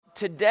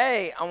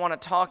today I want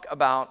to talk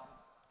about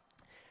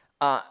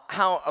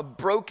how a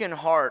broken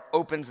heart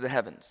opens the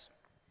heavens.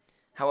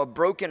 How a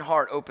broken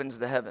heart opens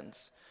the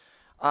heavens.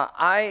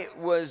 I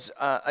was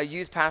a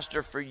youth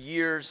pastor for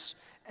years,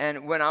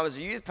 and when I was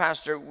a youth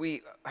pastor,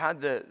 we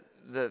had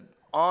the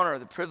honor,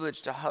 the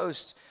privilege to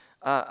host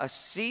a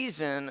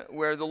season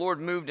where the Lord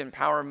moved in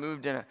power,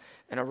 moved in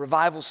a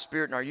revival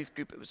spirit in our youth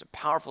group. It was a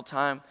powerful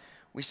time.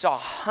 We saw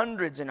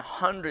hundreds and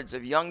hundreds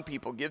of young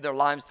people give their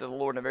lives to the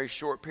Lord in a very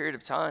short period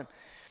of time.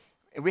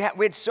 And we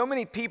had so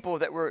many people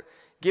that were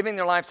giving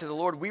their lives to the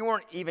Lord. We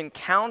weren't even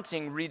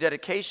counting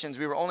rededications.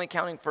 We were only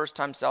counting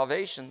first-time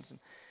salvations. And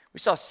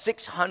we saw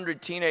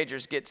 600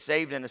 teenagers get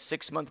saved in a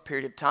 6-month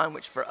period of time,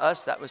 which for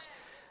us, it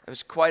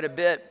was quite a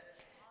bit.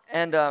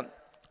 And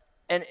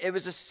it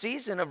was a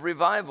season of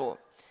revival.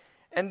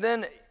 And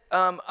then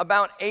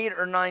about 8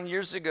 or 9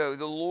 years ago,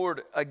 the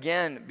Lord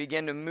again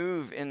began to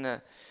move in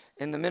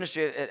the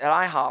ministry at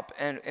IHOP,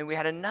 and we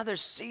had another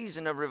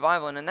season of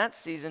revival. And in that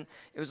season,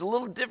 it was a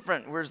little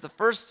different. Whereas the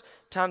first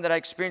time that I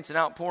experienced an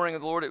outpouring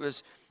of the Lord,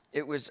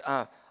 it was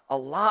a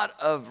lot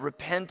of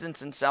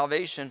repentance and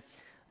salvation.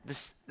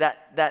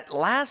 That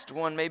last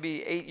one,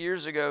 maybe 8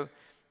 years ago,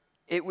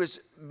 it was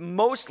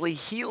mostly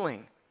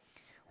healing.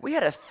 We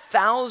had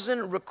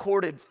 1,000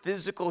 recorded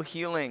physical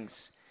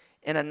healings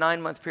in a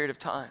 9-month period of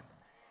time.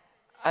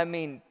 I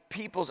mean,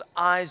 people's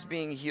eyes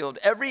being healed.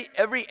 Every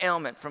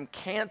ailment, from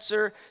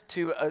cancer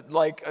to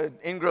an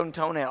ingrown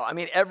toenail. I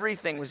mean,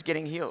 everything was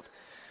getting healed.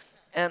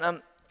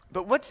 And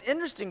but what's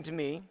interesting to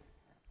me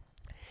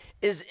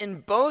is in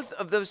both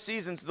of those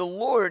seasons, the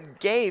Lord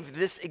gave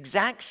this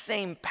exact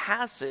same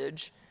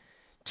passage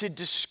to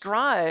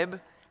describe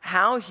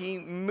how he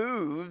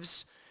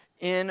moves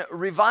in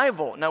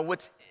revival. Now,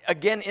 what's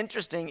again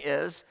interesting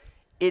is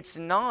it's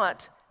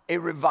not a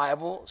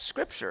revival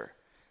scripture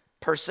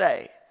per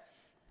se.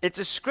 It's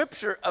a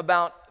scripture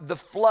about the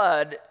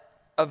flood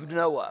of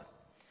Noah.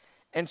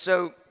 And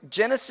so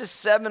Genesis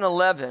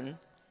 7:11,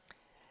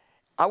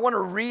 I want to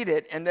read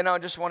it, and then I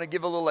just want to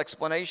give a little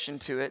explanation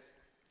to it.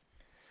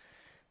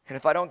 And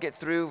if I don't get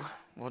through,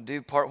 we'll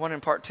do part 1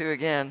 and part 2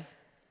 again.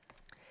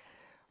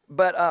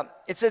 But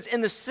it says,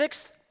 in the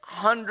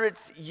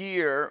 600th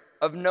year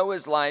of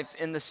Noah's life,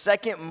 in the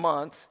 2nd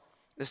month,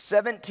 the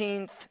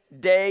 17th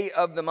day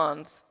of the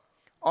month,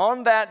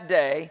 on that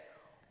day,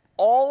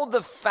 all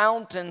the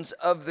fountains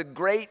of the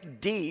great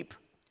deep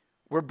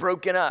were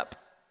broken up,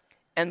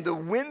 and the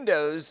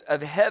windows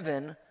of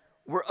heaven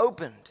were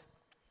opened.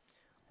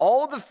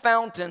 All the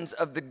fountains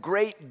of the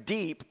great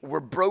deep were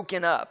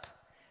broken up,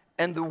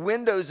 and the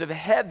windows of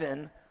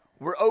heaven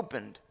were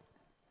opened.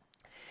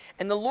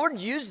 And the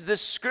Lord used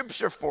this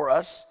scripture for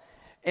us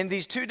in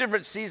these 2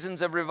 different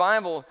seasons of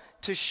revival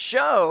to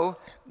show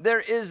there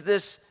is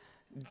this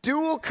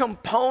dual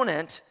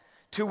component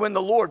to when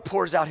the Lord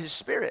pours out his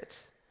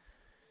Spirit.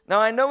 Now,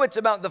 I know it's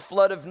about the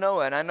flood of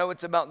Noah, and I know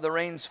it's about the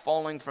rains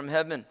falling from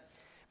heaven.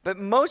 But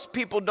most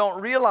people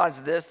don't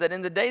realize this, that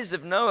in the days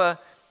of Noah,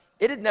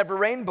 it had never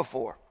rained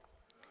before.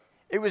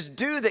 It was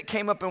dew that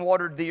came up and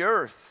watered the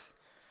earth.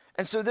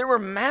 And so there were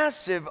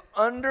massive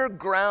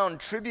underground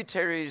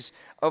tributaries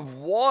of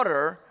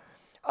water.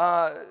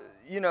 I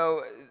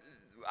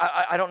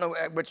don't know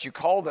what you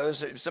call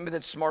those. Somebody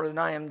that's smarter than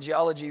I am,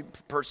 geology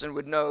person,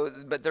 would know.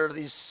 But there are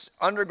these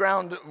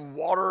underground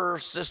water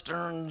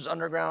cisterns,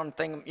 underground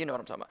thing. You know what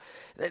I'm talking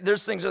about.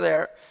 Those things are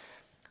there.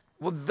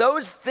 Well,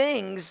 those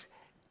things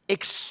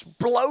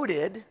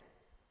exploded,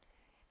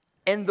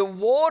 and the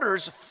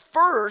waters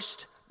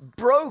first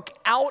broke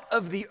out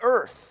of the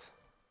earth.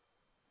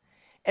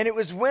 And it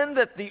was when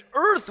that the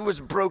earth was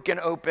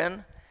broken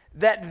open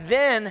that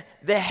then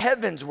the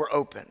heavens were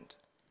opened.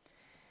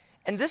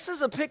 And this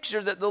is a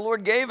picture that the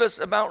Lord gave us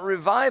about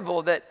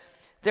revival, that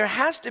there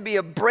has to be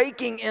a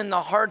breaking in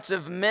the hearts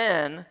of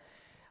men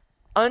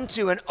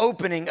unto an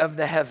opening of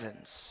the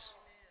heavens.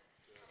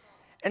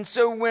 And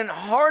so when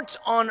hearts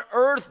on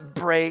earth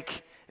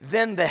break,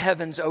 then the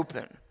heavens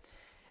open.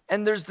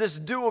 And there's this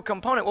dual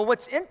component. Well,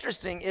 what's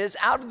interesting is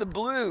out of the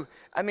blue,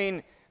 I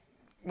mean,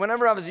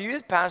 whenever I was a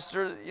youth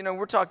pastor,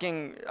 we're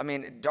talking,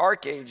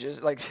 dark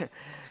ages, like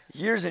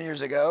years and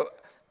years ago,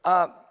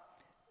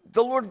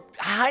 the Lord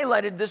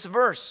highlighted this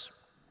verse.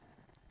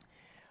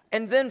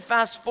 And then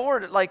fast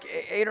forward like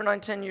 8 or 9,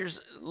 10 years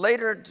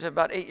later to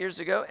about 8 years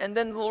ago, and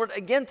then the Lord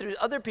again through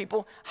other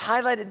people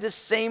highlighted this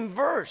same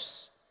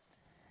verse.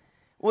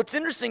 Well, it's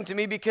interesting to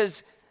me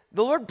because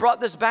the Lord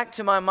brought this back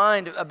to my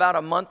mind about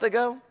a month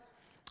ago,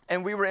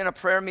 and we were in a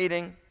prayer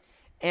meeting,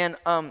 and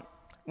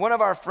one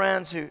of our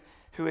friends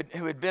who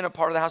had been a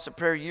part of the House of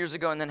Prayer years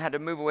ago and then had to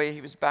move away,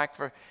 he was back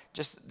for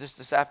just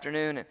this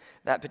afternoon, and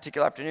that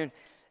particular afternoon,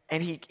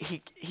 and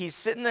he's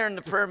sitting there in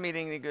the prayer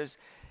meeting, and he goes,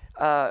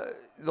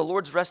 the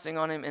Lord's resting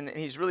on him, and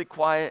he's really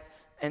quiet,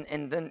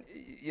 and then,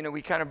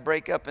 we kind of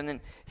break up, and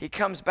then he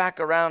comes back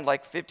around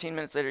like 15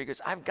 minutes later. He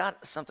goes, I've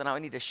got something I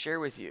need to share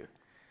with you.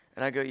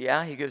 And I go,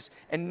 yeah? He goes,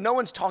 and no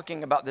one's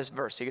talking about this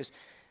verse. He goes,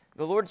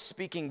 the Lord's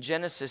speaking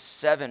Genesis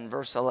 7,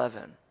 verse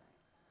 11.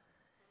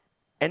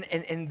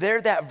 And there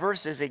that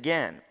verse is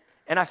again.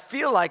 And I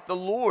feel like the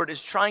Lord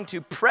is trying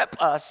to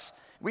prep us,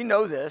 we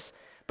know this,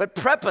 but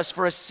prep us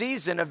for a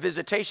season of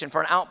visitation,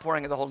 for an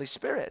outpouring of the Holy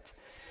Spirit.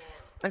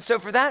 And so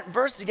for that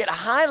verse to get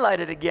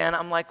highlighted again,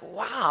 I'm like,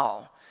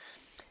 wow.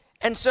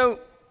 And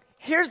so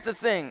here's the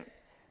thing.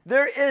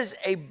 There is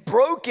a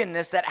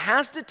brokenness that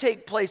has to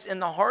take place in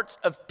the hearts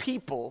of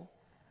people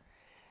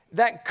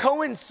that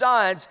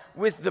coincides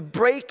with the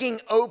breaking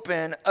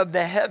open of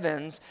the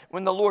heavens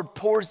when the Lord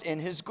pours in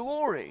his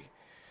glory.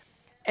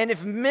 And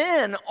if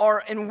men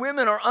are and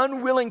women are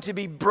unwilling to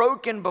be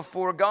broken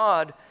before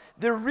God,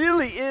 there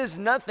really is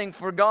nothing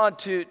for God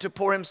to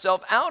pour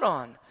himself out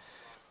on.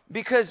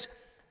 Because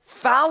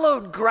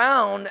fallowed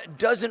ground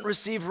doesn't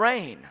receive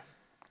rain.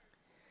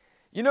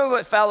 You know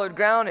what fallowed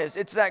ground is?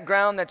 It's that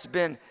ground that's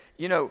been,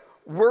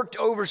 worked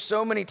over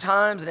so many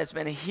times, and it's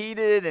been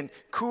heated and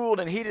cooled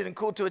and heated and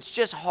cooled till it's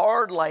just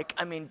hard,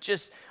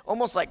 just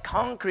almost like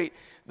concrete.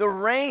 The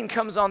rain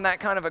comes on that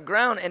kind of a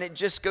ground and it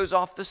just goes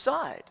off the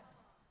side.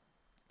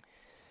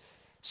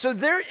 So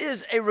there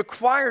is a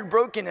required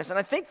brokenness, and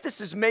I think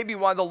this is maybe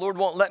why the Lord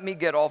won't let me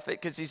get off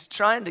it, because he's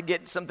trying to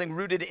get something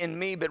rooted in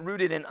me, but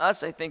rooted in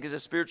us, I think, as a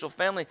spiritual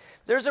family.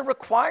 There's a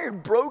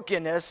required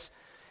brokenness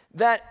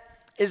that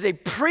is a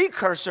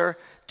precursor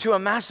to a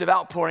massive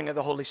outpouring of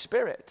the Holy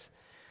Spirit.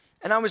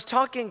 And I was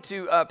talking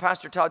to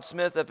Pastor Todd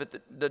Smith up at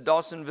the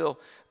Dawsonville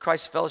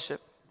Christ Fellowship.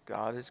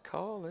 God is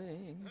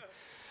calling.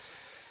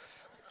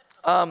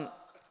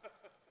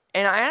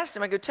 And I asked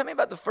him, I go, tell me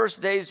about the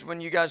first days when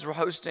you guys were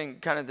hosting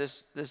kind of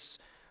this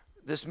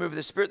move of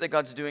the Spirit that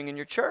God's doing in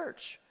your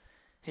church.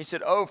 He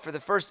said, for the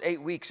first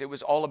 8 weeks, it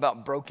was all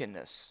about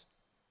brokenness.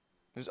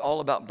 It was all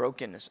about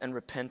brokenness and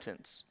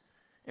repentance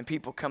and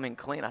people coming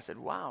clean. I said,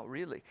 wow,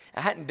 really?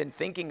 I hadn't been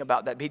thinking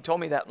about that. He told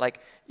me that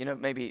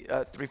maybe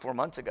 3-4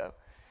 months ago.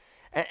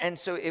 And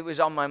so it was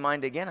on my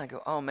mind again. I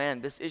go, oh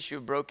man, this issue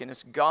of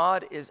brokenness.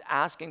 God is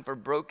asking for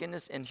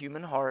brokenness in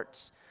human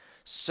hearts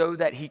so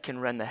that he can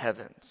rend the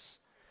heavens.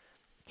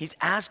 He's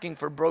asking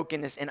for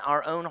brokenness in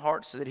our own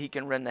hearts so that he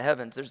can rend the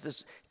heavens. There's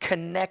this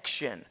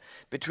connection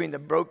between the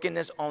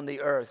brokenness on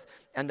the earth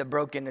and the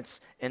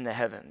brokenness in the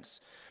heavens.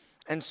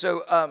 And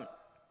so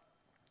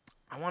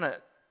I want to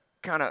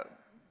kind of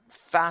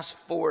fast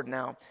forward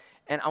now,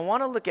 and I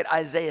want to look at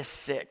Isaiah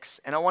 6,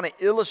 and I want to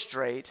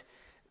illustrate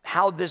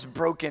how this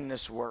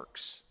brokenness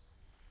works.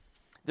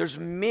 There's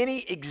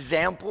many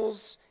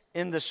examples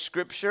in the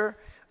scripture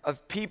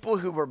of people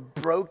who were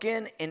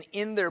broken, and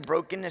in their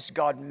brokenness,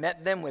 God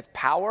met them with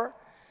power.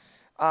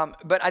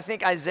 But I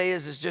think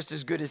Isaiah's is just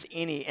as good as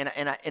any,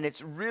 and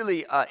it's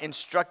really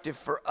instructive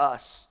for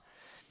us.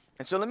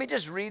 And so let me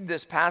just read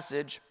this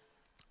passage,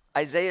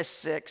 Isaiah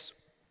 6.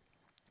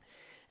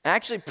 I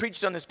actually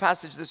preached on this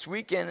passage this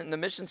weekend in the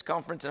missions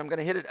conference, and I'm going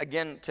to hit it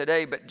again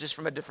today, but just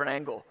from a different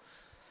angle.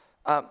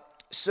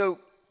 So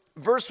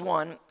verse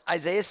 1,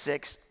 Isaiah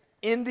 6,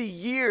 in the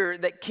year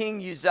that King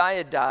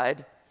Uzziah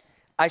died,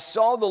 I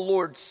saw the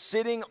Lord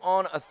sitting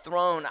on a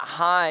throne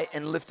high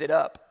and lifted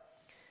up,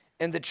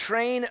 and the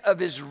train of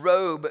his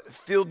robe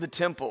filled the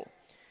temple.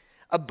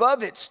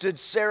 Above it stood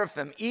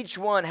seraphim. Each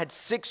one had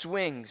 6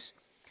 wings.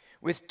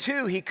 With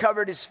 2 he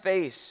covered his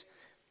face.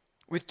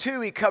 With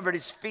 2 he covered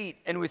his feet,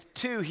 and with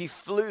 2 he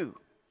flew.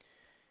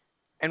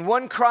 And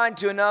one cried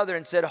to another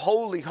and said,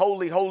 holy,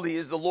 holy, holy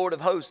is the Lord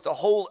of hosts. The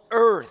whole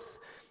earth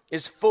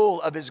is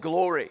full of his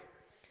glory.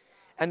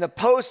 And the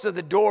posts of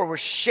the door were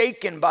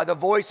shaken by the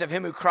voice of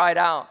him who cried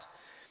out.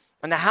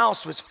 And the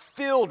house was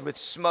filled with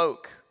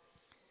smoke.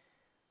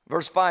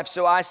 Verse 5,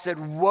 so I said,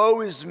 woe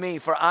is me,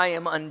 for I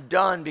am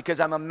undone, because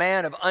I'm a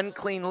man of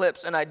unclean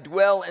lips, and I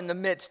dwell in the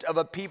midst of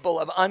a people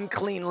of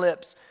unclean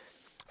lips.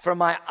 For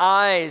my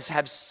eyes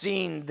have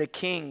seen the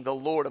King, the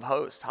Lord of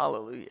hosts.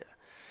 Hallelujah.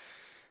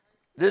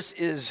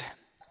 This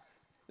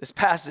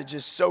passage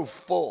is so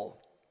full.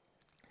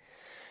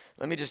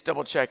 Let me just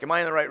double check. Am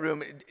I in the right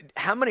room?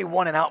 How many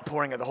want an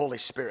outpouring of the Holy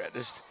Spirit?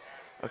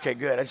 Okay,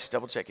 good. I'm just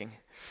double checking.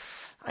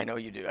 I know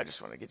you do. I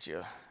just want to get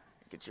your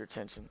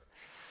attention.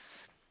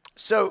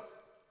 So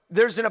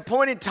there's an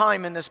appointed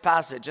time in this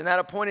passage, and that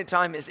appointed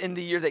time is in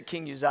the year that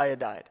King Uzziah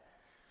died.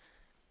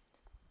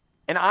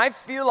 And I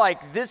feel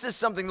like this is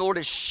something the Lord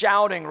is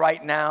shouting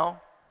right now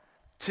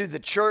to the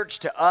church,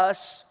 to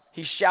us.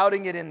 He's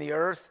shouting it in the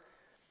earth.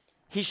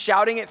 He's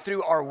shouting it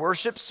through our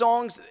worship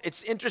songs.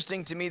 It's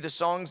interesting to me, the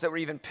songs that were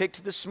even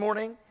picked this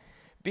morning,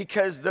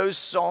 because those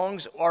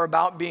songs are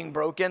about being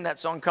broken. That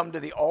song, Come to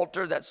the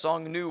Altar, that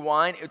song, New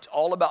Wine, it's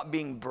all about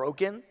being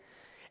broken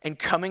and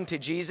coming to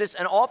Jesus.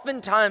 And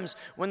oftentimes,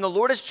 when the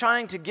Lord is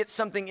trying to get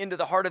something into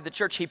the heart of the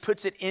church, he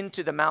puts it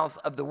into the mouth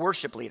of the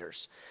worship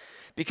leaders.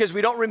 Because we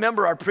don't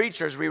remember our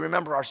preachers, we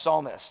remember our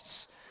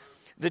psalmists.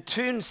 The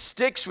tune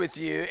sticks with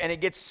you and it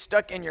gets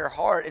stuck in your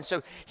heart. And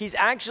so he's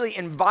actually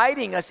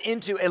inviting us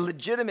into a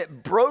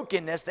legitimate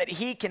brokenness that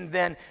he can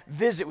then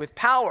visit with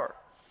power.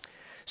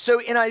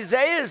 So in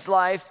Isaiah's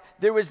life,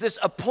 there was this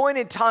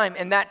appointed time,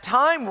 and that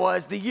time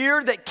was the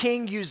year that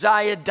King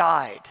Uzziah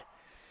died.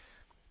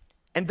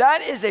 And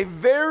that is a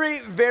very,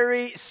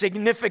 very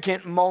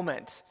significant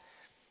moment.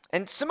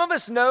 And some of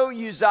us know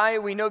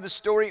Uzziah, we know the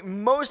story.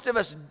 Most of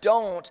us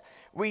don't.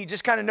 we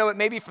just kind of know it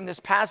maybe from this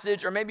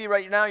passage, or maybe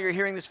right now you're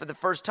hearing this for the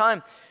first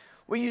time.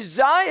 Well,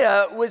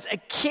 Uzziah was a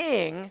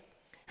king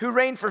who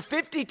reigned for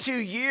 52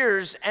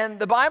 years, and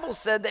the Bible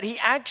said that he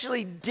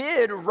actually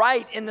did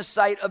right in the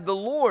sight of the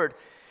Lord.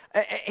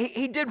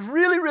 He did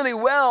really, really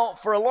well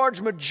for a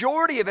large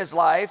majority of his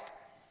life,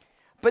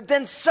 but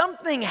then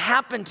something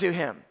happened to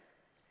him.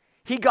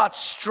 He got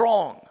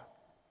strong.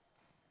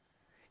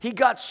 He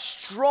got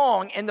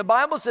strong, and the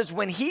Bible says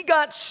when he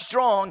got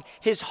strong,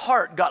 his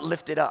heart got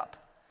lifted up.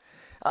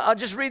 I'll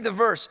just read the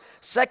verse.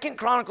 2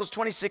 Chronicles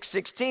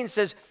 26:16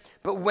 says,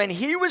 but when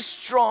he was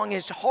strong,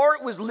 his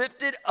heart was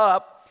lifted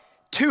up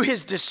to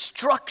his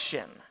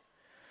destruction.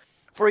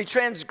 For he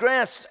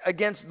transgressed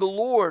against the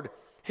Lord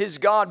his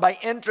God by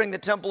entering the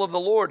temple of the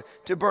Lord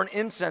to burn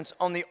incense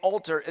on the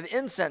altar of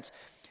incense.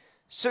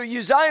 So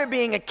Uzziah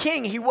being a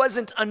king, he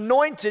wasn't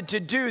anointed to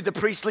do the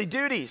priestly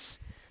duties.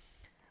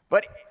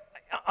 But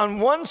on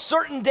one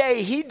certain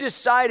day, he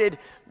decided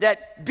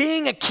that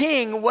being a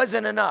king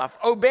wasn't enough.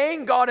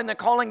 Obeying God in the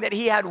calling that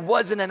he had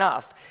wasn't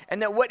enough.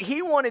 And that what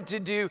he wanted to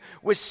do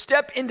was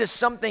step into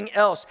something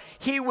else.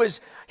 He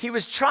was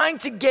trying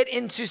to get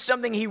into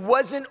something he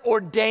wasn't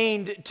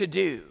ordained to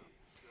do.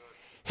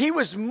 He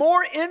was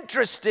more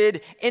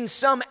interested in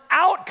some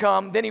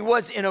outcome than he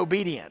was in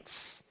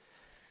obedience.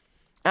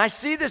 And I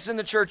see this in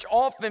the church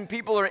often.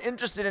 People are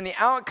interested in the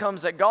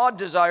outcomes that God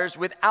desires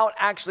without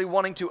actually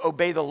wanting to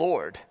obey the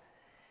Lord.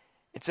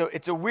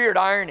 It's a weird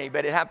irony,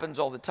 but it happens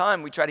all the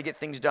time. We try to get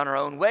things done our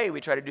own way.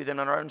 We try to do them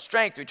on our own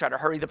strength. We try to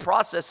hurry the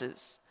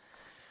processes.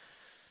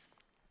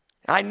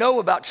 I know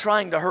about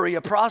trying to hurry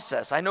a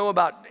process. I know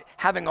about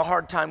having a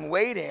hard time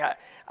waiting.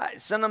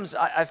 Sometimes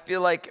I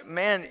feel like,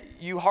 man,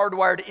 you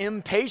hardwired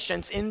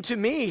impatience into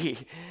me.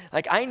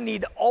 Like I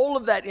need all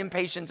of that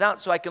impatience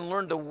out so I can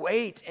learn to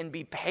wait and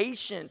be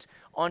patient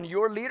on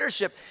your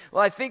leadership.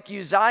 Well, I think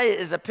Uzziah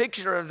is a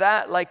picture of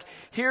that. Like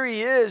here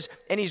he is,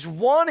 and he's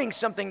wanting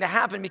something to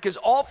happen because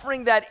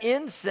offering that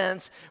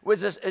incense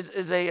was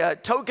a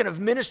token of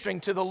ministering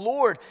to the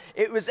Lord.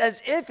 It was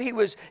as if he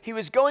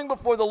was going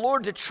before the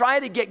Lord to try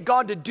to get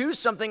God to do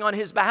something on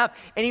his behalf,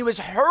 and he was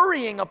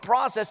hurrying a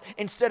process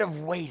instead of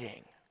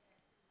waiting.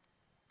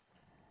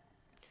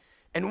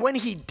 And when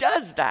he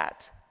does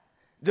that,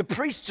 the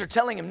priests are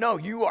telling him, no,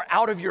 you are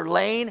out of your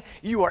lane.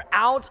 You are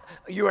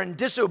in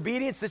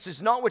disobedience. This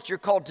is not what you're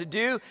called to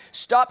do.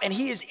 Stop. And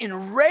he is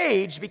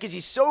enraged because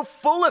he's so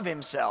full of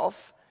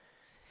himself.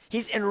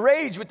 He's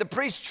enraged with the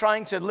priests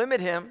trying to limit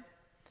him.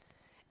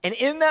 And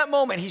in that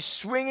moment, he's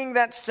swinging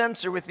that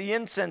censer with the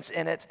incense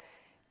in it.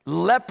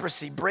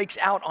 Leprosy breaks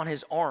out on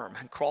his arm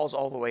and crawls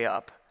all the way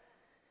up.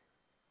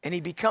 And he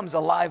becomes a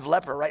live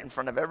leper right in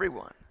front of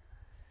everyone.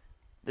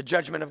 The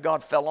judgment of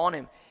God fell on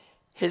him.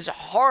 His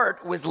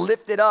heart was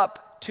lifted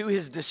up to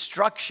his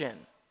destruction.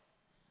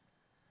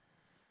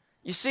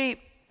 You see,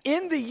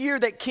 in the year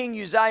that King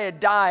Uzziah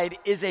died,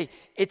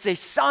 it's a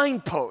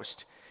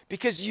signpost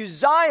because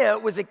Uzziah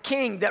was a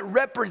king that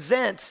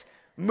represents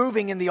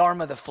moving in the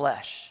arm of the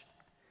flesh,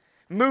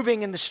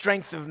 moving in the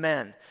strength of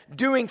men,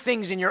 doing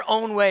things in your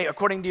own way,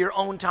 according to your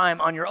own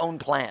time, on your own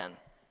plan.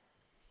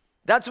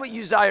 That's what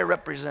Uzziah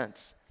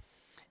represents.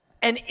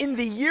 And in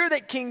the year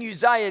that King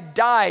Uzziah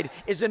died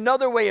is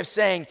another way of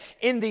saying,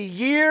 in the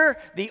year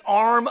the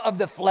arm of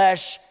the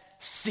flesh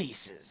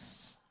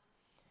ceases.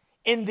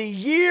 In the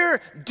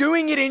year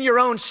doing it in your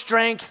own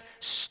strength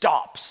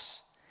stops.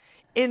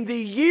 In the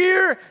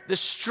year the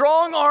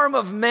strong arm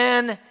of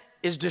men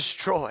is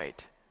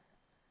destroyed.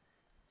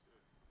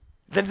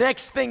 The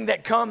next thing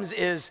that comes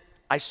is,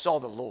 I saw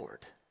the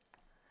Lord.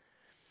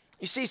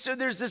 You see, so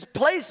there's this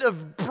place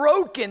of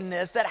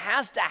brokenness that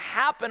has to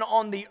happen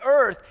on the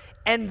earth.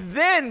 And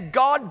then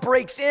God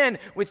breaks in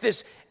with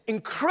this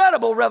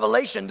incredible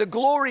revelation. The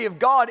glory of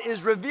God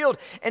is revealed.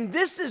 And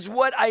this is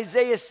what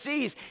Isaiah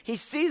sees. He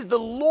sees the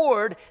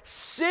Lord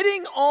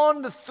sitting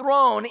on the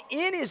throne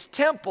in his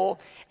temple,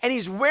 and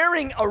he's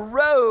wearing a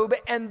robe,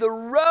 and the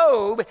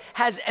robe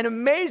has an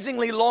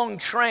amazingly long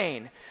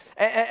train.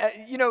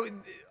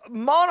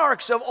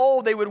 Monarchs of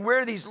old, they would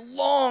wear these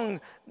long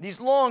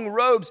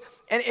robes,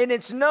 and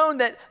it's known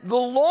that the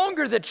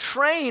longer the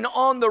train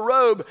on the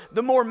robe,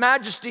 the more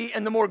majesty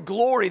and the more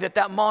glory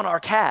that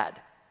monarch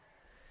had.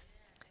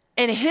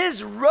 And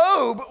his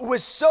robe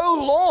was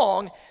so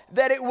long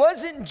that it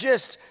wasn't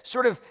just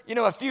sort of,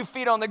 a few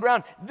feet on the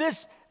ground.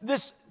 This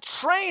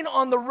train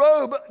on the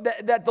robe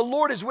that the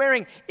Lord is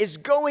wearing is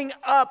going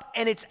up,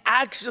 and it's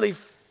actually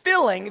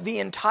filling the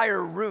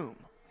entire room.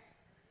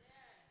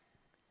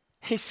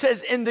 He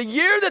says, in the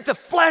year that the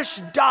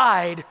flesh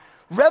died,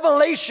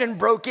 revelation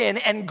broke in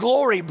and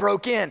glory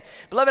broke in.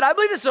 Beloved, I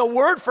believe this is a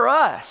word for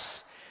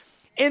us.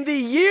 In the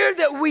year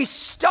that we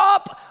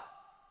stop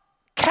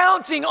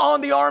counting on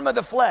the arm of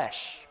the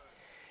flesh,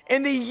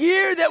 in the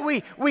year that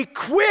we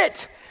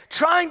quit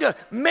trying to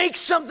make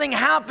something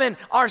happen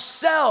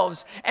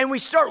ourselves and we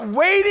start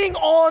waiting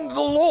on the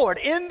Lord,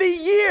 in the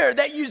year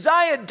that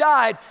Uzziah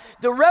died,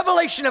 the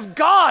revelation of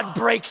God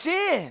breaks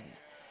in.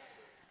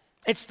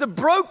 It's the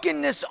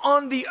brokenness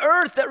on the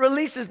earth that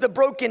releases the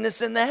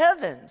brokenness in the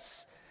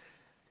heavens.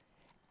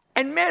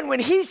 And man, when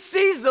he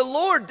sees the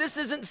Lord, this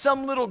isn't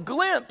some little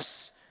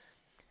glimpse.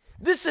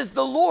 This is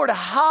the Lord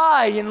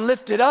high and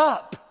lifted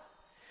up.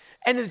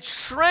 And the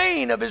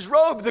train of his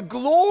robe, the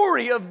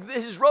glory of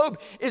his robe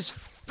is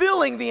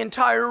filling the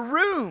entire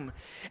room.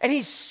 And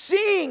he's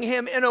seeing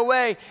him in a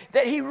way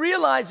that he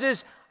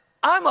realizes,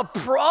 I'm a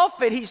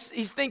prophet.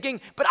 He's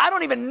thinking, but I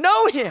don't even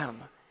know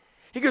him.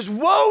 He goes,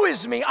 woe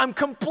is me, I'm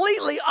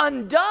completely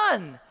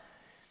undone.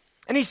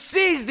 And he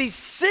sees these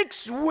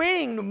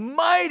 6-winged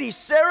mighty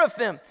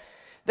seraphim.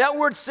 That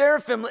word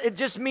seraphim, it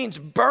just means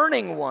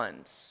burning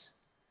ones.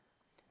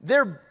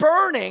 They're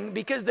burning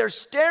because they're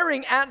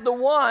staring at the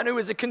one who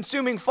is a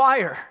consuming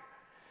fire.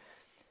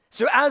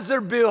 So as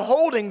they're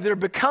beholding, they're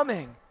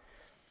becoming.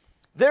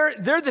 They're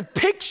the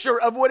picture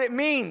of what it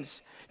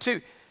means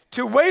to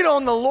wait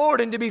on the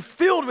Lord and to be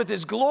filled with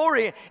his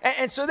glory.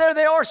 And so there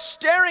they are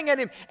staring at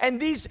him.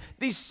 And these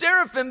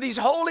seraphim, these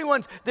holy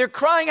ones, they're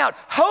crying out,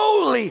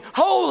 holy,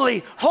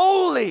 holy,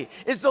 holy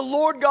is the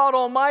Lord God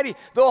Almighty.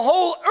 The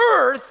whole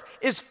earth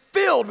is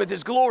filled with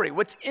his glory.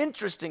 What's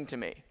interesting to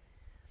me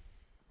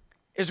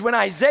is when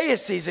Isaiah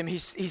sees him,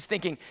 he's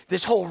thinking,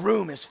 this whole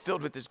room is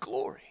filled with his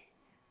glory.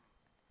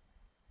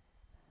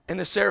 And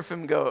the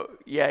seraphim go,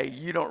 yeah,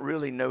 you don't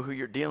really know who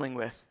you're dealing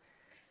with.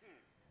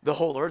 The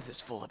whole earth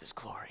is full of his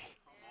glory.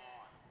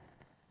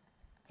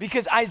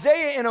 Because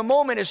Isaiah in a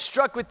moment is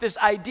struck with this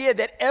idea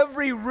that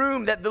every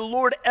room that the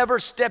Lord ever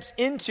steps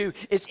into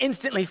is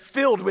instantly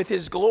filled with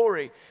his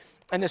glory.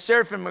 And the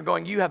seraphim are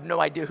going, you have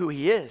no idea who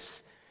he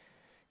is.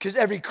 Because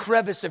every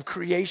crevice of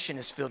creation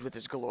is filled with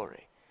his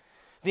glory.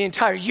 The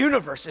entire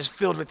universe is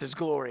filled with his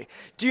glory.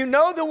 Do you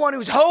know the one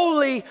who's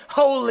holy,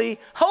 holy,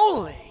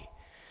 holy?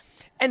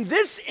 And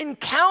this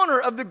encounter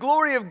of the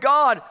glory of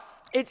God,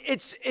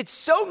 it's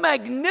so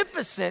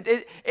magnificent,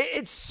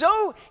 it's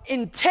so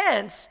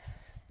intense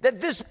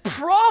that this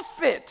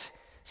prophet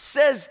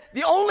says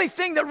the only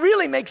thing that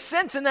really makes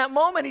sense in that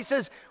moment, he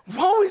says,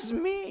 woe is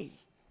me.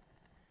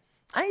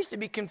 I used to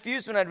be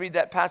confused when I'd read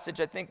that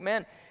passage. I think,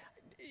 man,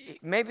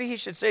 maybe he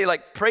should say,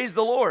 like, praise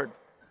the Lord.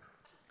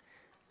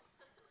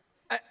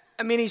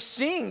 I mean, he's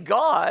seeing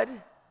God.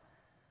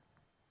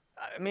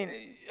 I mean,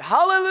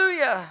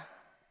 hallelujah.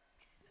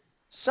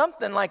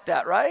 Something like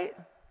that, right?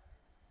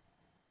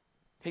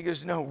 He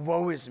goes, no,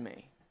 woe is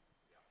me.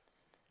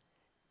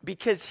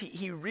 Because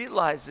he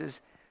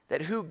realizes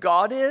that who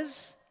God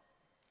is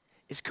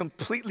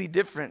completely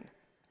different,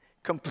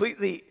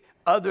 completely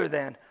other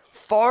than,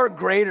 far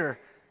greater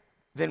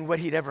than what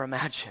he'd ever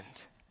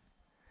imagined.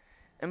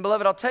 And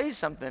beloved, I'll tell you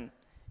something.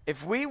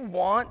 If we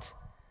want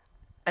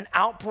an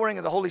outpouring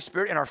of the Holy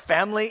Spirit in our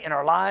family, in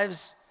our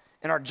lives,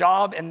 in our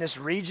job, in this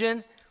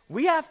region,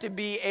 we have to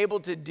be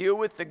able to deal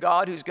with the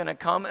God who's going to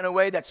come in a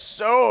way that's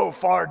so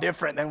far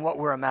different than what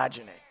we're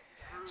imagining.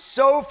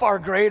 So far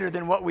greater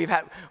than what we've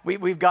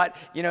got,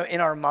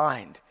 in our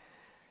mind.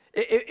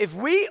 If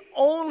we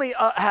only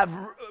have,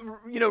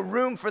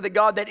 room for the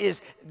God that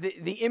is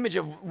the image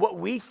of what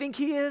we think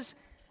he is,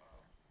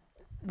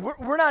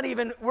 we're not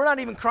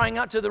even crying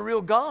out to the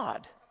real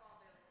God.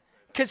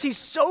 Because he's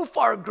so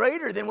far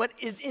greater than what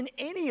is in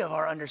any of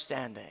our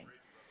understanding.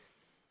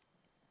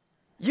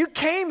 You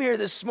came here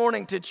this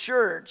morning to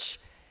church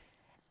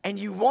and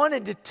you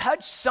wanted to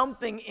touch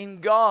something in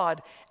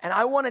God. And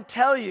I want to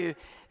tell you,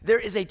 there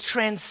is a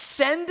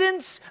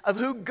transcendence of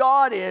who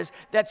God is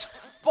that's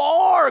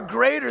far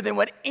greater than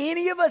what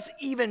any of us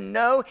even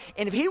know.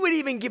 And if he would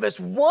even give us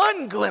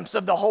one glimpse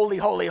of the holy,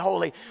 holy,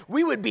 holy,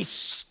 we would be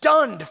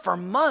stunned for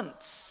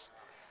months.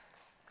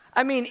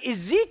 I mean,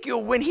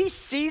 Ezekiel, when he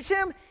sees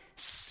him,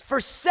 for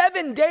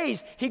 7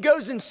 days, he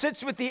goes and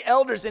sits with the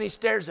elders and he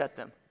stares at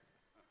them.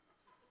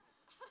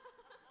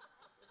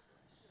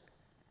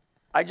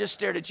 I just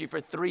stared at you for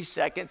 3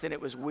 seconds and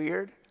it was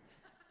weird.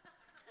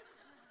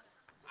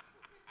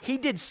 He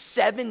did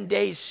 7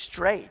 days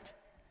straight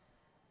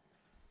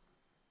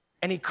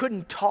and he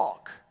couldn't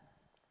talk.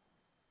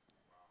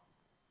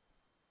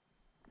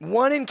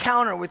 One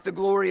encounter with the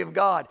glory of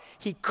God.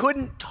 He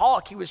couldn't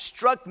talk. He was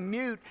struck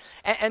mute.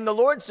 And the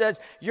Lord says,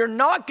 you're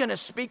not going to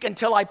speak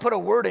until I put a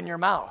word in your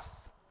mouth.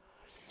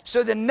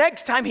 So the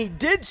next time he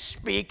did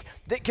speak,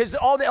 because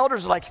all the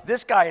elders are like,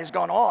 this guy has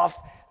gone off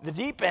the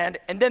deep end.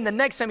 And then the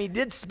next time he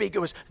did speak, it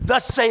was,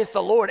 thus saith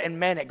the Lord. And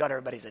man, it got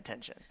everybody's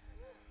attention.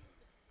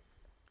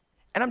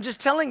 And I'm just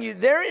telling you,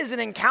 there is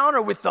an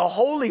encounter with the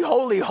holy,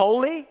 holy,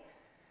 holy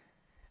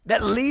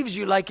that leaves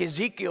you like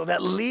Ezekiel,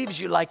 that leaves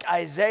you like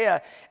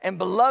Isaiah. And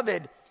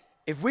beloved,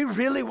 if we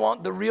really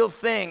want the real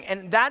thing,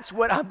 and that's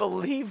what I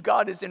believe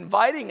God is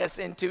inviting us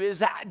into, is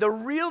that the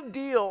real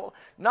deal,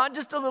 not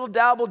just a little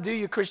dabble do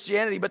you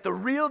Christianity, but the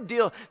real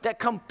deal that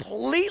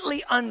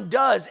completely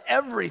undoes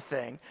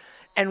everything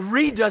and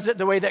redoes it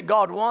the way that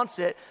God wants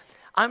it.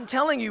 I'm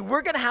telling you,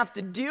 we're going to have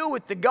to deal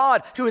with the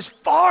God who is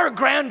far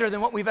grander than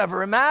what we've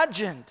ever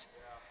imagined.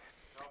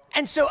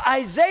 And so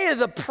Isaiah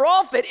the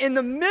prophet, in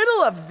the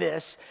middle of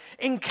this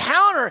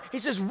encounter, he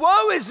says,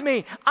 woe is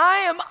me, I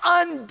am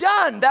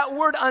undone. That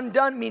word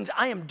undone means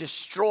I am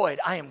destroyed,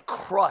 I am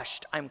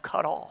crushed, I am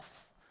cut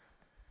off.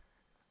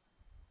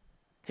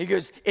 He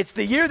goes, it's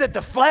the year that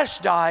the flesh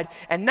died,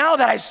 and now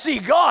that I see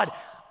God,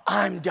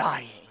 I'm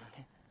dying.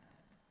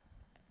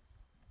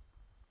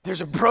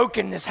 There's a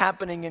brokenness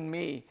happening in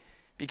me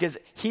because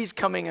he's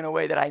coming in a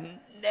way that I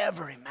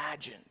never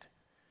imagined.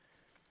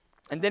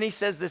 And then he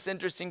says this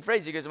interesting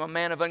phrase. He goes, I'm a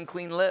man of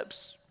unclean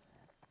lips.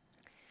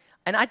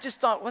 And I just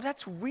thought, well,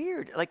 that's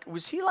weird. Like,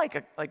 was he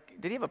did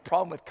he have a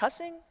problem with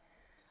cussing?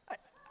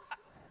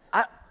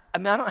 I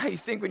mean, I don't know how you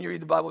think when you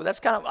read the Bible, but that's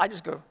kind of, I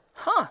just go,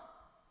 huh.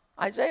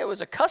 Isaiah was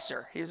a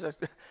cusser. He was a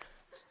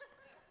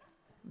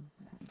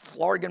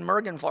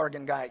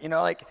Flargen guy, you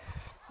know, like.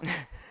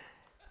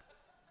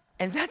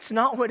 And that's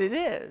not what it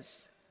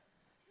is.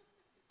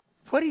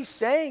 What he's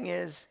saying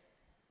is,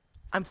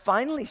 I'm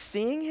finally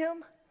seeing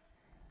him,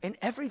 and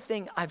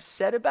everything I've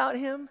said about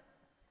him,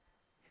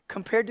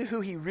 compared to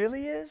who he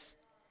really is,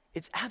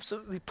 it's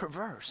absolutely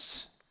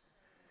perverse.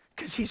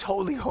 Because he's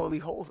holy, holy,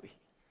 holy.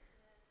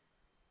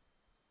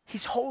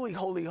 He's holy,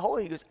 holy,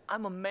 holy. He goes,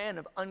 I'm a man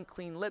of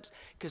unclean lips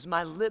because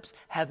my lips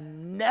have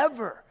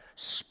never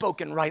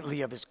spoken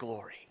rightly of his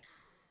glory.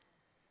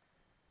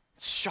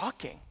 It's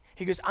shocking.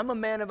 He goes, I'm a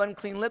man of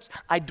unclean lips.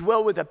 I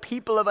dwell with a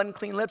people of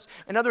unclean lips.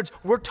 In other words,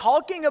 we're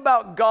talking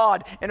about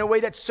God in a way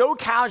that's so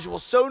casual,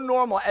 so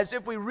normal, as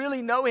if we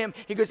really know him.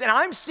 He goes, and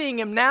I'm seeing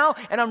him now,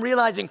 and I'm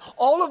realizing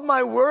all of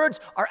my words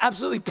are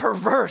absolutely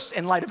perverse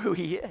in light of who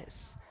he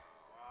is.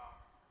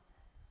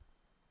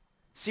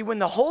 See, when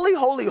the holy,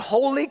 holy,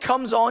 holy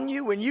comes on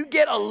you, when you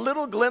get a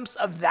little glimpse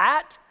of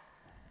that,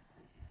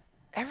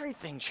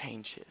 everything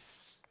changes.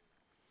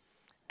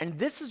 And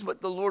this is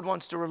what the Lord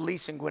wants to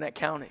release in Gwinnett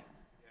County.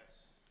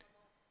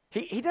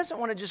 He doesn't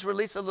want to just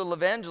release a little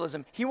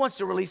evangelism. He wants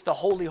to release the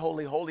holy,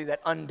 holy, holy that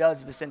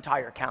undoes this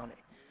entire county.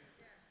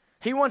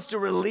 He wants to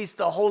release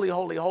the holy,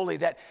 holy, holy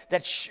that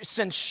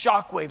sends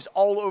shockwaves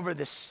all over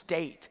the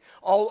state,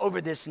 all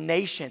over this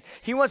nation.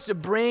 He wants to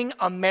bring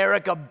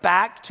America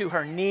back to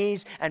her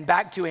knees and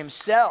back to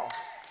himself.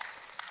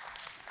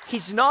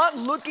 He's not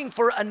looking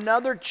for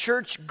another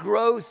church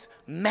growth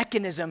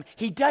mechanism.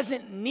 He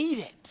doesn't need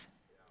it.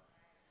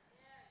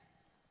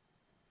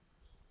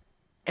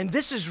 And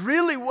this is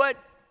really what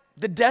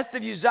the death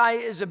of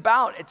Uzziah is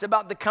about. It's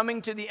about the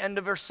coming to the end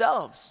of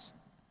ourselves.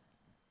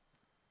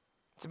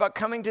 It's about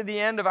coming to the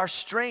end of our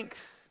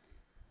strength,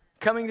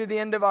 coming to the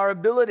end of our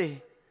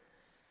ability.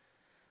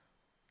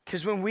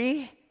 Because when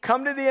we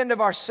come to the end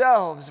of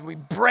ourselves, we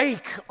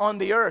break on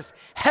the earth,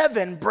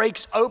 heaven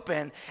breaks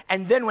open,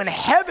 and then when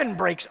heaven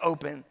breaks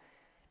open,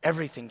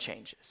 everything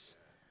changes.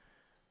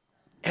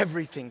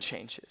 Everything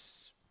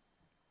changes.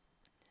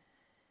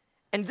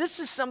 And this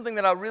is something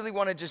that I really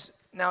want to just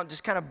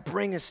kind of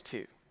bring us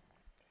to.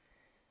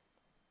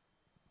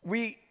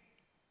 We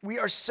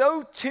are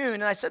so tuned,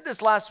 and I said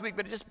this last week,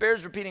 but it just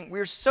bears repeating.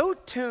 We're so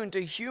tuned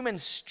to human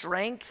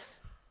strength.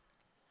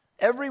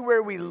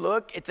 Everywhere we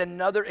look, it's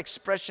another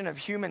expression of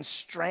human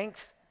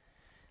strength.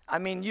 I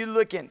mean, you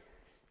look in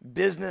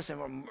business, and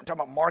we're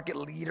talking about market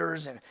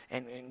leaders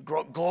and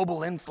global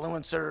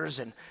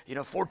influencers and, you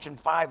know, Fortune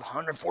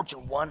 500,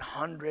 Fortune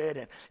 100,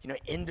 and, you know,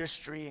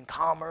 industry and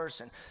commerce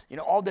and, you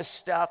know, all this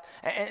stuff.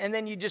 And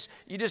then you just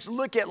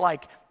look at,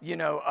 like, you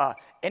know,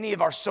 any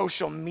of our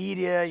social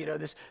media, you know,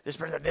 this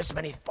person had this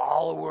many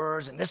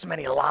followers and this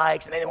many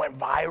likes, and then they went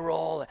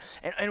viral.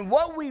 And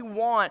what we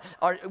want,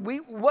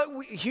 what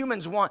we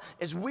humans want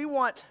is we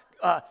want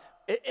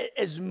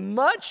as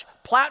much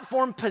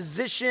platform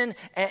position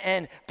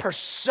and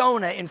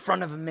persona in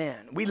front of men.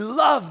 We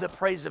love the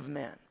praise of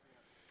men.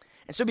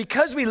 And so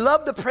because we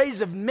love the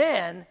praise of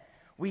men,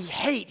 we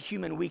hate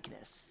human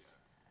weakness.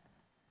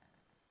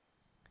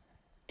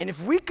 And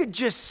if we could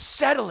just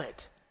settle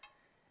it,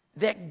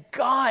 that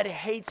God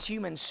hates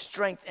human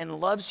strength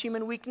and loves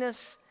human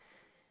weakness,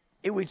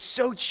 it would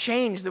so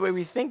change the way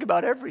we think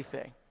about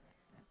everything.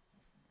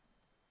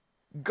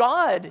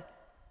 God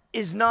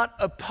is not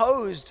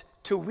opposed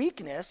to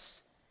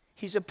weakness,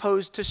 he's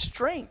opposed to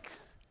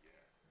strength.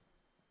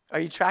 Are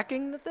you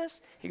tracking with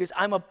this? He goes,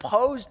 I'm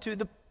opposed to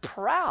the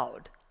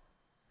proud,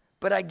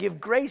 but I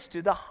give grace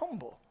to the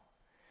humble.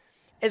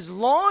 As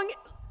long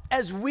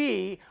as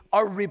we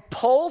are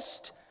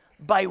repulsed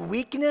by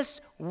weakness,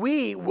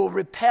 we will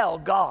repel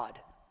God.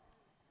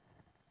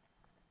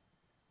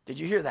 Did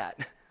you hear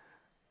that?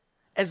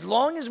 As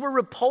long as we're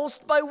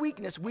repulsed by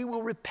weakness, we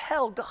will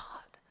repel God.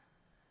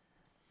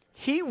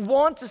 He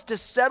wants us to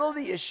settle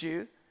the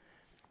issue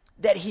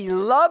that he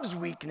loves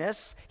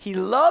weakness, he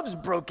loves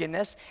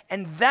brokenness,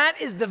 and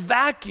that is the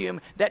vacuum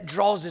that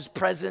draws his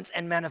presence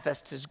and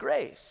manifests his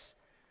grace.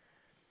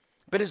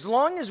 But as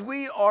long as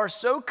we are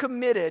so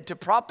committed to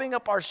propping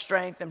up our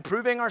strength and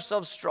proving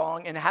ourselves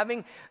strong and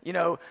having, you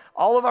know,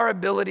 all of our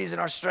abilities and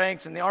our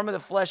strengths and the arm of the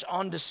flesh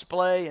on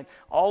display and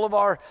all of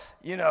our,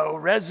 you know,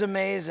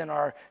 resumes and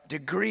our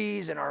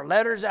degrees and our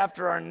letters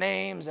after our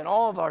names and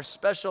all of our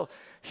special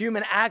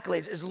human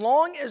accolades, as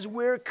long as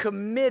we're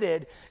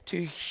committed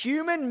to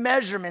human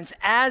measurements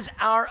as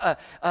our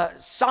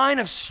sign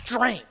of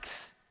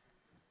strength,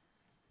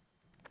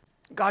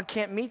 God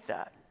can't meet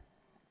that.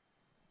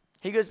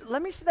 He goes,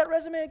 let me see that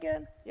resume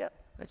again. Yep,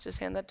 let's just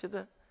hand that to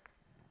the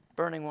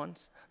burning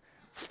ones.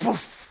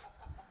 Poof.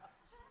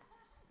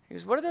 He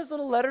goes, what are those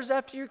little letters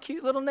after your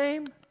cute little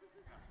name?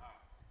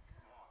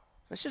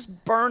 Let's just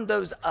burn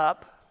those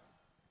up.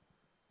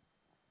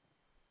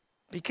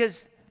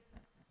 Because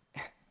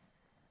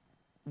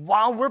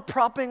while we're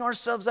propping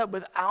ourselves up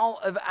with all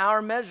of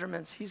our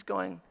measurements, he's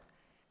going,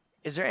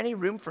 is there any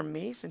room for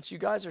me since you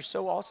guys are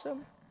so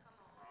awesome?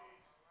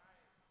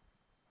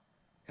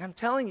 And I'm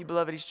telling you,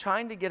 beloved, he's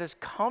trying to get us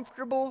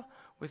comfortable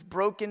with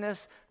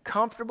brokenness,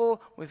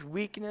 comfortable with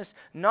weakness.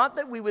 Not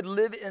that we would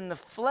live in the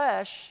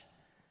flesh,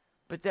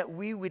 but that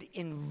we would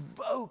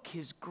invoke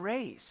his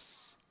grace.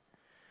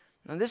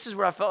 Now, this is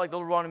where I felt like the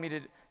Lord wanted me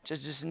to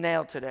just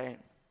nail today.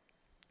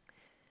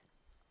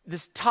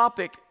 This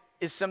topic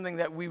is something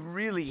that we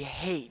really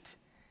hate,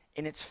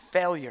 and it's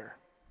failure.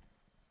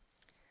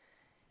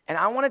 And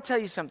I want to tell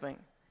you something.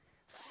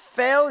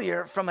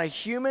 Failure from a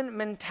human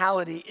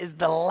mentality is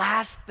the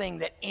last thing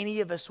that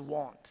any of us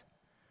want.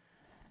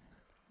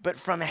 But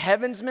from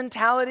heaven's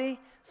mentality,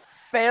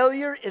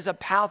 failure is a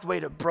pathway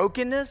to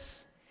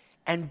brokenness,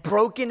 and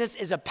brokenness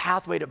is a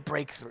pathway to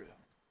breakthrough.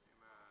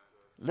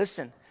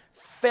 Listen,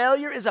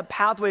 failure is a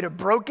pathway to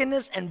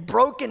brokenness, and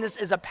brokenness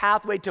is a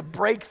pathway to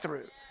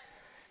breakthrough.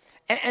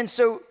 And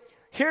so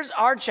here's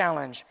our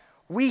challenge.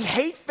 We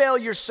hate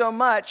failure so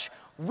much,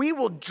 we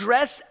will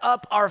dress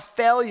up our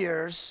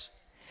failures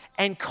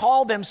and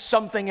call them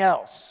something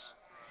else.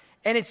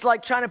 And it's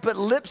like trying to put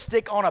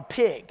lipstick on a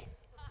pig.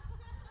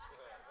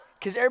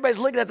 Because everybody's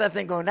looking at that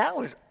thing going, that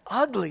was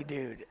ugly,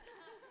 dude.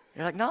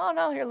 You're like,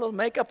 no, here, a little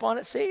makeup on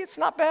it. See, it's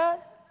not bad.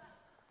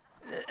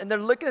 And they're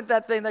looking at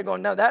that thing, they're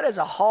going, no, that is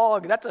a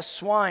hog. That's a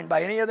swine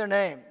by any other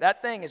name.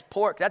 That thing is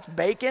pork. That's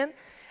bacon.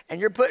 And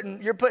you're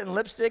putting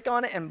lipstick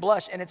on it and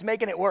blush, and it's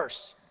making it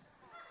worse.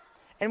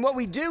 And what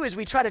we do is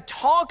we try to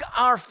talk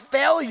our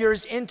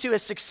failures into a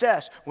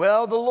success.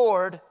 Well, the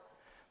Lord,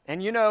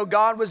 and you know,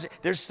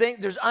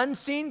 there's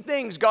unseen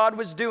things God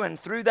was doing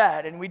through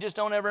that, and we just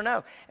don't ever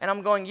know. And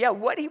I'm going, yeah,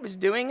 what he was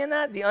doing in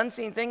that, the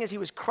unseen thing is he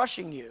was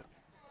crushing you.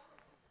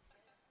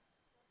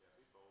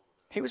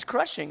 He was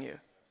crushing you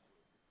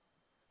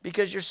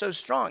because you're so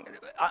strong.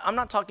 I'm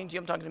not talking to you,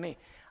 I'm talking to me.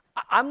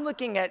 I'm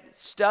looking at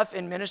stuff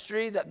in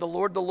ministry that the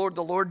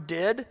Lord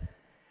did.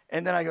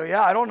 And then I go,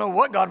 yeah, I don't know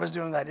what God was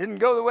doing that. It didn't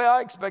go the way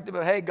I expected,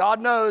 but hey, God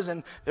knows.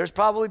 And there's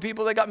probably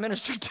people that got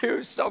ministered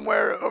to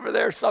somewhere over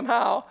there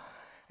somehow.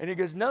 And he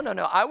goes, no.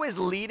 I was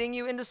leading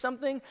you into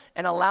something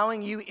and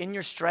allowing you in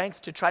your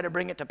strength to try to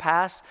bring it to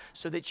pass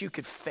so that you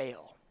could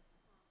fail.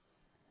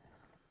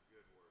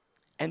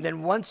 And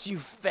then once you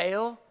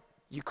fail,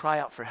 you cry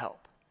out for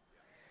help.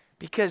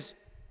 Because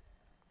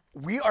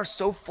we are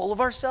so full of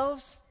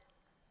ourselves,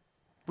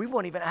 we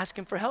won't even ask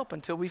him for help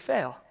until we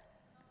fail.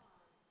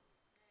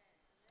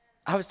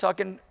 I was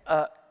talking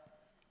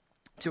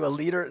to a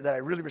leader that I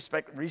really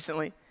respect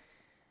recently,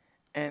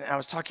 and I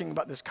was talking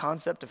about this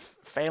concept of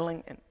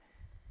failing,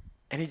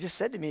 and he just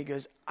said to me, he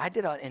goes, I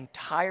did an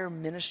entire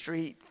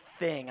ministry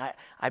thing.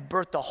 I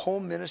birthed a whole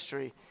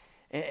ministry,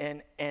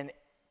 and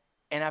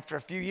after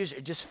a few years,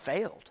 it just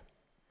failed.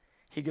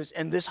 He goes,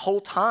 and this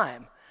whole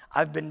time,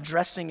 I've been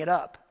dressing it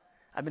up.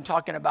 I've been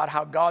talking about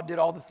how God did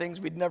all the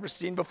things we'd never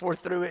seen before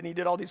through it, and he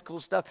did all these cool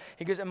stuff.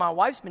 He goes, and my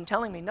wife's been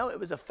telling me, no, it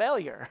was a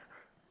failure.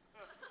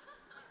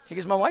 He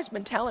goes, my wife's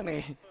been telling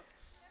me,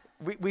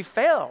 we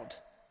failed.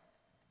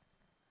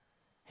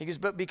 He goes,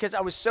 but because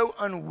I was so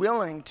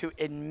unwilling to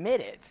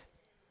admit it,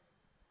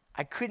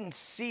 I couldn't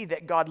see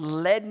that God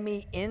led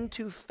me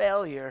into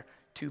failure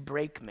to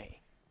break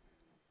me.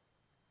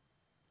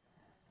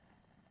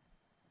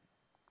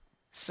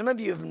 Some of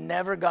you have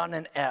never gotten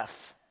an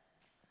F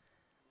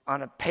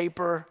on a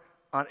paper.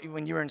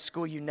 When you were in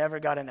school, you never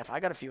got an F. I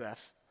got a few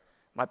Fs.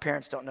 My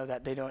parents don't know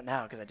that. They don't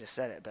now because I just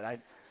said it, but I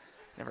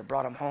never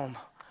brought them home.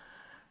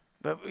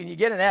 But when you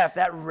get an F,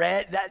 that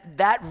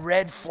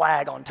red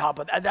flag on top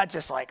of that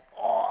just like,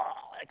 oh,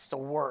 it's the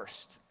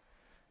worst.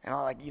 And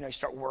I you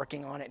start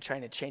working on it,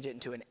 trying to change it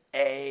into an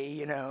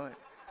A,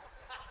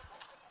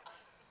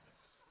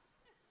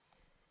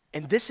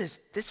 And this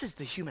is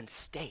the human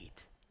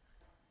state.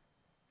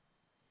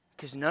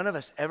 Because none of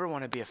us ever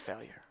want to be a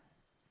failure.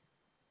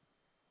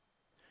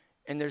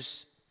 And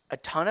there's a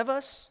ton of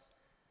us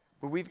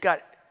where we've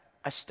got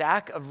a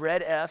stack of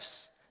red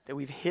Fs that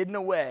we've hidden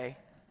away.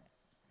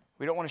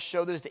 We don't want to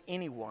show those to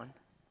anyone.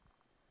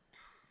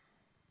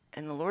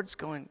 And the Lord's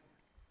going,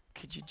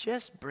 could you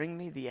just bring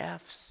me the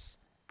Fs?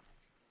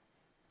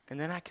 And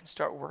then I can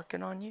start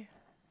working on you.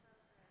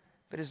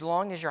 But as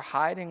long as you're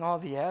hiding all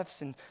the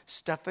Fs and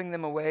stuffing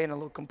them away in a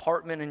little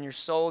compartment in your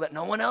soul that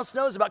no one else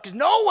knows about, because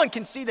no one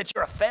can see that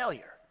you're a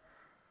failure.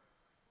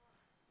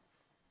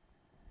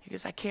 He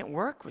goes, I can't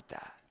work with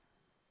that.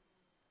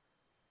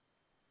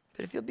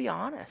 But if you'll be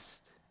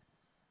honest,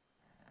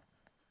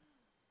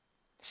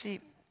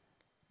 see,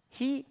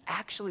 he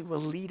actually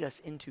will lead us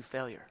into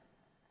failure.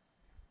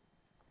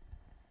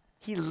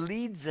 He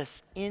leads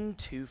us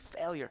into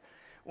failure.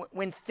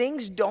 When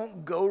things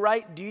don't go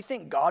right, do you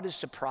think God is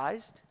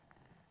surprised?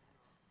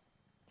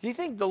 Do you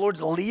think the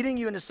Lord's leading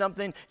you into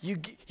something? You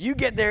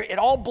get there, it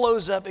all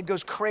blows up, it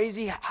goes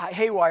crazy,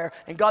 haywire,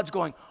 and God's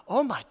going,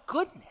 oh my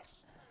goodness.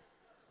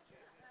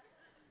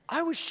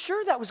 I was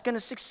sure that was going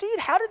to succeed.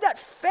 How did that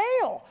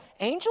fail?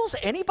 Angels?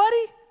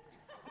 Anybody?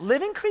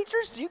 Living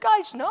creatures? Do you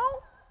guys know?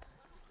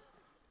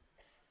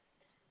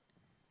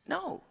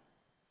 No.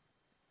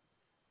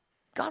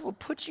 God will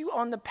put you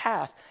on the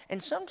path.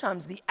 And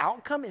sometimes the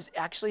outcome is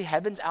actually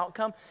heaven's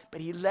outcome,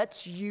 but he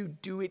lets you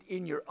do it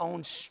in your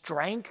own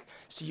strength.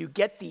 So you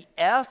get the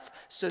F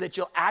so that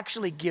you'll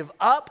actually give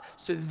up.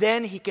 So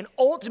then he can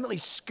ultimately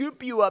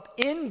scoop you up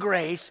in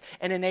grace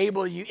and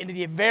enable you into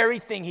the very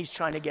thing he's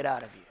trying to get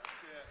out of you.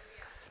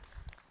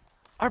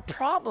 Our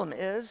problem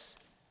is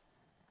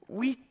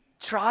we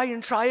try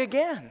and try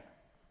again.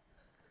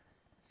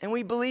 And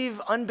we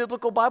believe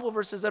unbiblical Bible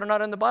verses that are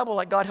not in the Bible,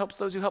 like God helps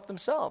those who help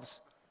themselves.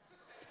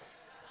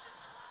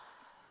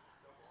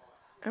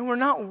 And we're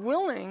not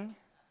willing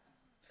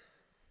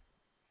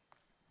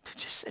to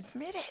just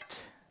admit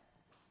it.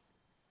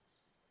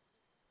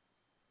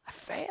 I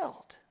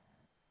failed.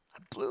 I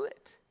blew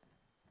it.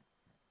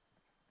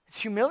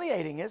 It's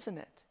humiliating, isn't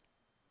it?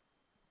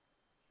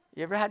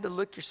 You ever had to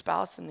look your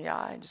spouse in the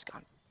eye and just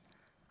gone,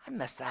 I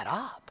messed that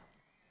up?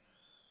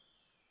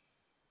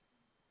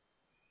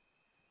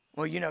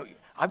 Well,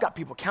 I've got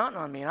people counting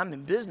on me, and I'm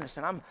in business,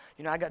 and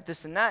I got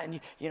this and that,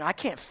 and I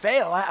can't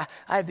fail. I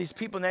have these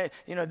people, and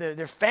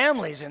they're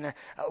families, and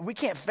we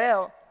can't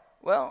fail.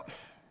 Well,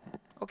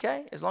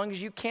 okay, as long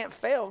as you can't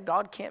fail,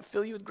 God can't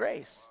fill you with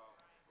grace.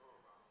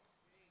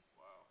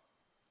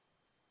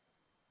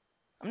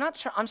 I'm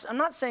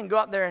not saying go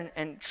out there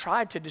and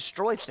try to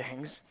destroy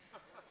things.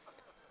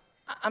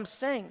 I'm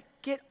saying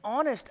get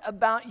honest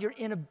about your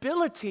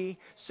inability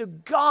so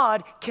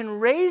God can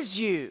raise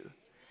you.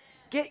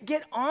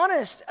 Get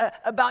honest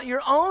about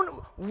your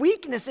own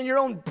weakness and your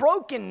own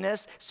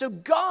brokenness so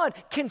God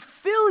can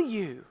fill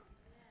you.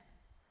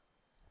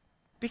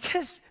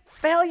 Because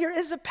failure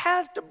is a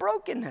path to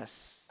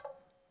brokenness.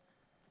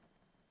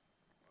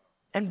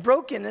 And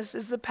brokenness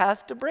is the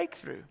path to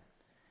breakthrough.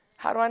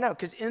 How do I know?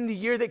 Because in the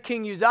year that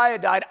King Uzziah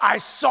died, I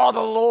saw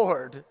the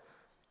Lord.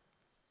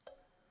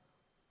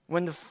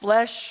 When the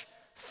flesh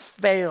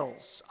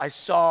fails, I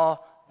saw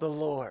the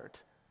Lord.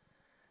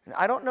 And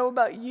I don't know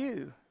about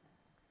you,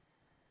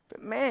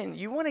 but man,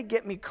 you want to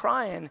get me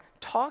crying,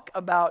 talk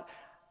about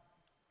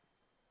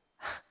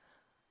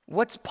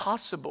what's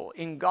possible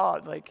in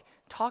God. Like,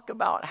 talk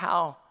about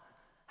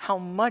how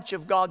much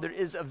of God there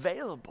is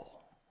available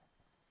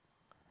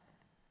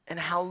and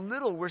how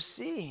little we're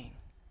seeing.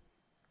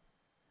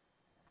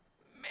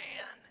 Man,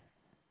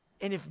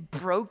 and if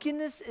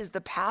brokenness is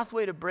the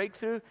pathway to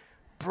breakthrough,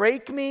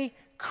 break me,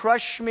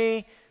 crush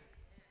me,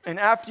 and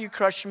after you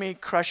crush me,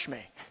 crush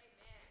me.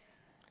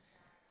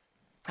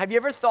 Have you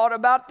ever thought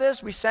about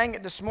this? We sang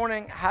it this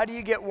morning. How do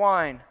you get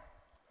wine?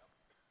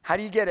 How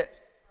do you get it?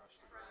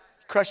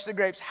 Crush the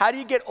grapes. How do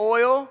you get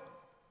oil?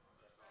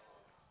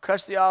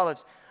 Crush the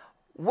olives.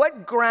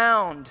 What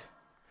ground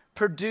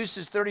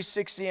produces 30,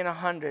 60, and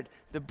 100?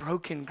 The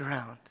broken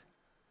ground.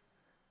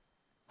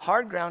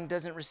 Hard ground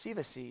doesn't receive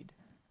a seed.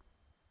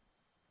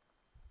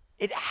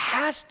 It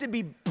has to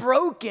be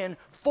broken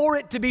for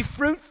it to be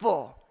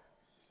fruitful.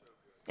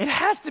 It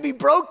has to be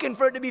broken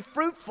for it to be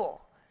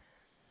fruitful.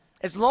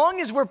 As long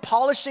as we're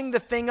polishing the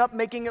thing up,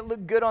 making it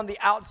look good on the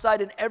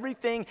outside, and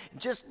everything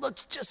just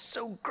looks just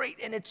so great,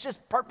 and it's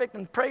just perfect,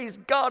 and praise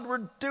God,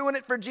 we're doing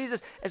it for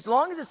Jesus. As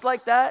long as it's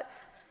like that,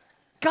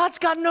 God's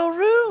got no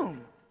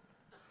room.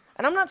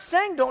 And I'm not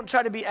saying don't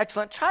try to be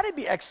excellent. Try to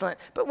be excellent.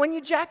 But when you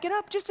jack it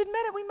up, just admit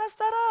it. We messed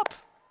that up.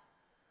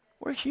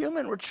 We're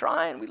human. We're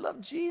trying. We love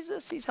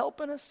Jesus. He's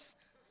helping us.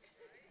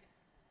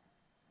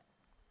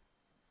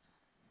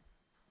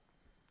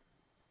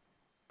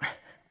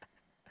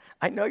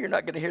 I know you're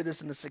not going to hear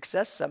this in the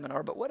success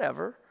seminar, but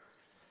whatever.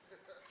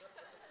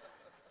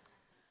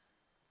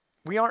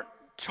 We aren't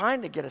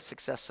trying to get a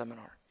success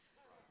seminar.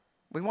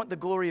 We want the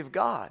glory of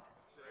God.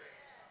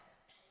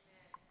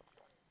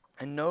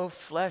 And no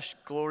flesh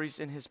glories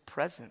in his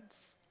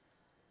presence.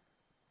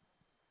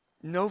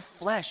 No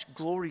flesh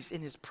glories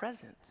in his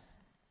presence.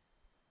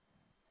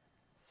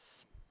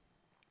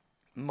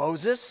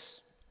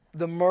 Moses,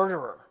 the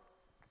murderer,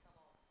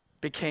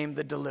 became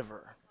the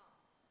deliverer,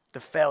 the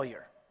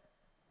failure.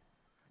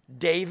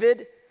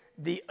 David,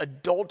 the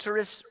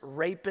adulterous,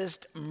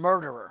 rapist,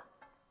 murderer,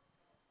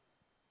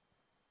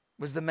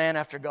 was the man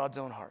after God's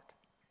own heart.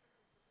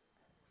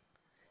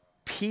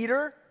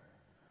 Peter,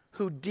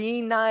 who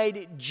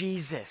denied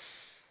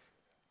Jesus.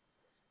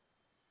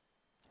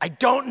 I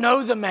don't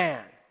know the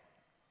man.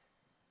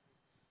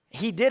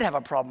 He did have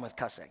a problem with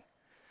cussing.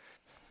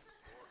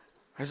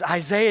 Because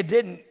Isaiah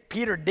didn't,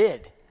 Peter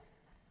did.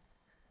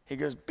 He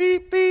goes,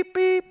 beep, beep,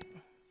 beep.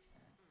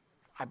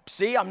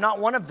 I'm not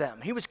one of them.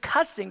 He was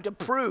cussing to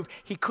prove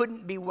he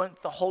couldn't be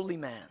the holy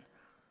man.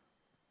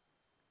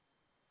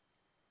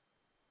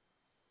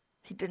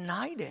 He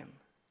denied him.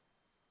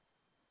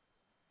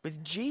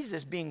 With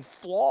Jesus being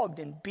flogged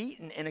and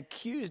beaten and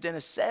accused and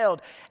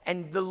assailed.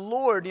 And the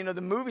Lord,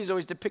 the movies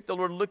always depict the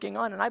Lord looking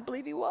on, and I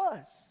believe he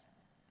was.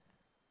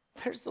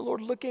 There's the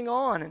Lord looking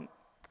on, and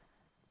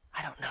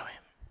I don't know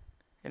him.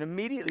 And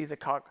immediately the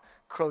cock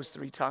crows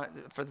 3 times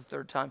for the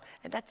 3rd time,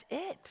 and that's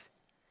it.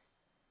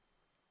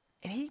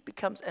 And he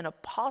becomes an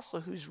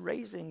apostle who's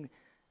raising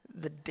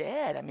the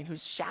dead. I mean,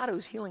 whose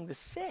shadow's healing the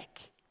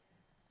sick.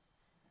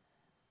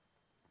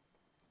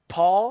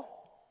 Paul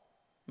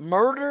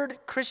murdered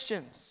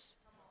Christians.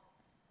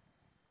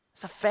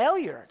 It's a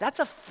failure. That's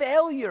a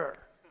failure.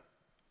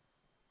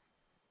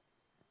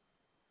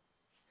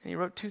 And he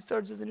wrote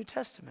 2/3 of the New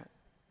Testament.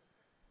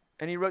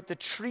 And he wrote the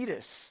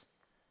treatise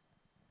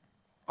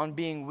on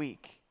being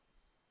weak.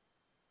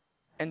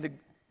 And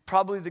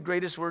probably the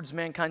greatest words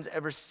mankind's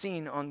ever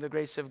seen on the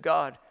grace of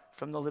God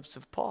from the lips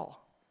of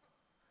Paul.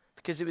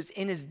 Because it was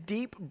in his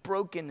deep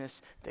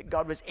brokenness that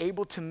God was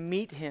able to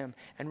meet him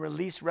and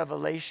release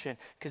revelation.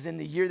 Because in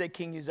the year that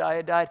King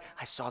Uzziah died,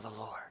 I saw the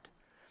Lord.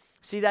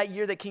 See, that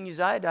year that King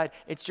Uzziah died,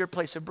 it's your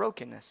place of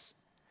brokenness.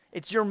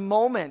 It's your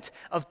moment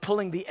of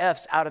pulling the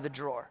F's out of the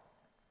drawer.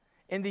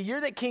 In the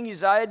year that King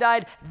Uzziah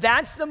died,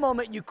 that's the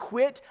moment you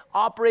quit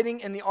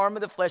operating in the arm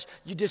of the flesh.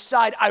 You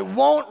decide, I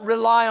won't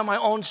rely on my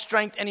own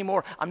strength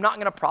anymore. I'm not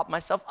going to prop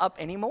myself up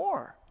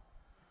anymore.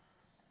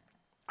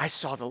 I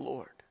saw the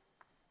Lord.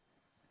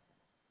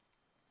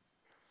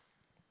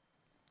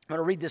 I'm going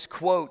to read this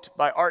quote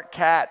by Art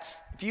Katz.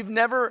 If you've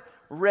never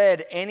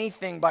read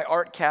anything by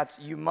Art Katz,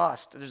 you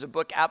must. There's a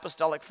book,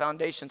 Apostolic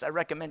Foundations. I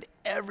recommend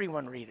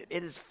everyone read it.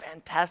 It is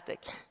fantastic.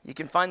 You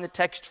can find the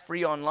text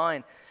free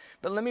online.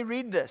 But let me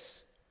read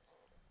this.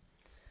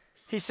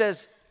 He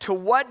says, to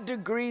what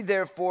degree,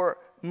 therefore,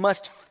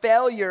 must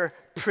failure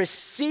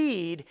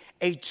precede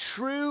a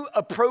true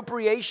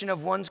appropriation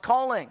of one's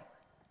calling?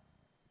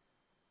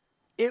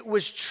 It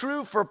was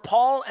true for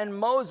Paul and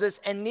Moses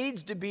and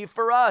needs to be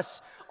for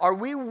us. Are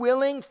we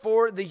willing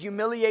for the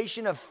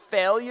humiliation of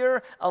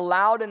failure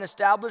allowed and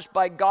established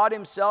by God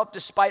himself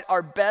despite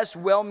our best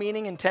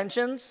well-meaning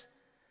intentions?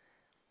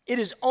 It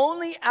is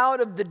only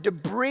out of the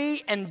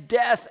debris and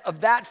death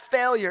of that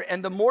failure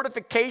and the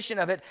mortification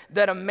of it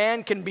that a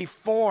man can be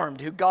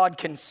formed who God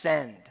can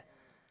send.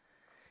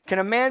 Can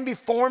a man be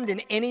formed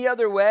in any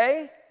other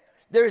way?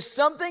 There is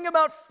something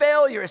about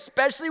failure,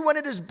 especially when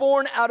it is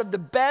born out of the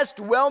best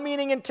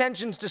well-meaning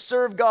intentions to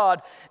serve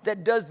God,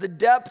 that does the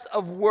depth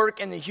of work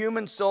in the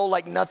human soul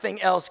like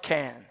nothing else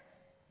can.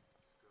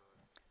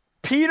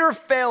 Peter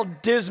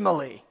failed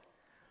dismally,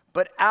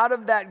 but out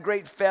of that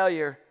great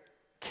failure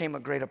came a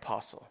great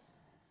apostle.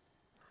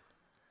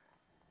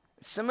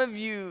 Some of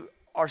you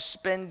are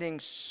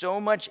spending so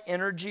much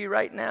energy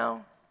right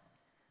now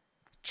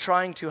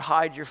trying to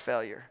hide your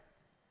failure.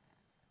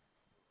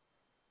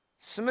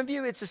 Some of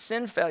you, it's a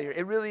sin failure.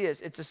 It really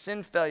is. It's a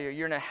sin failure.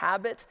 You're in a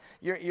habit.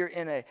 You're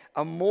in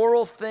a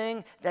moral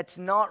thing that's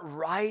not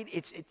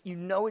right. You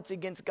know it's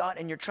against God,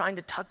 and you're trying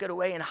to tuck it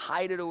away and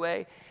hide it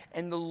away.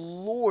 And the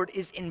Lord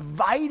is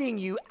inviting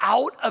you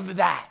out of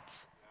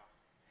that.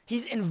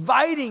 He's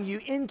inviting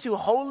you into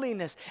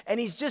holiness. And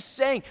he's just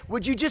saying,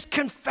 would you just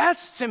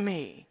confess to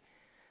me?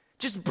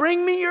 Just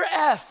bring me your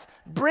F.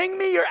 Bring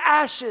me your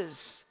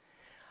ashes.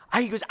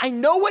 He goes, I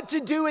know what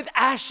to do with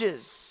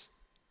ashes.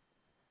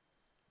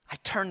 I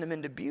turn them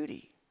into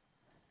beauty.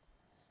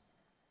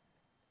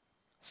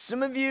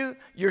 Some of you,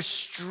 you're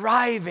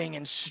striving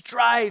and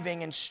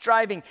striving and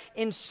striving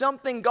in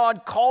something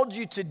God called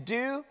you to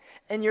do,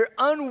 and you're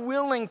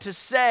unwilling to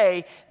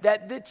say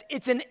that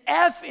it's an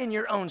F in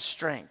your own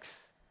strength.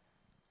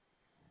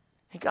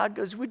 And God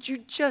goes, would you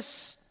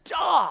just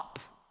stop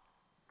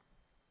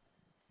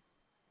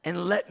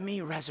and let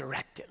me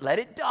resurrect it? Let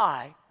it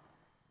die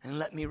and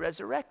let me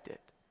resurrect it.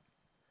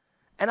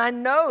 And I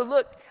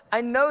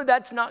know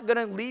that's not going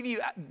to leave you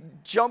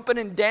jumping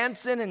and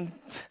dancing and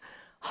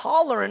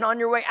hollering on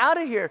your way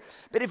out of here.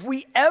 But if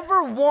we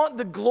ever want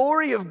the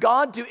glory of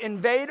God to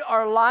invade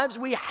our lives,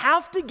 we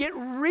have to get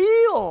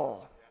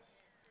real.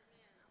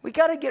 We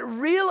got to get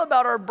real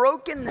about our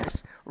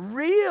brokenness,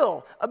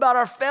 real about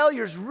our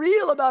failures,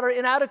 real about our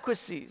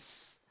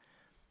inadequacies.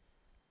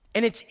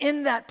 And it's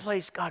in that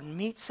place God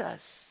meets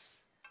us.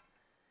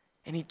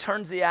 And he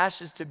turns the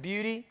ashes to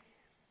beauty.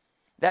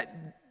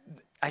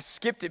 I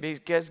skipped it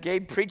because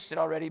Gabe preached it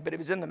already, but it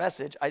was in the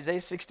message. Isaiah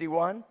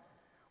 61,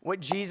 what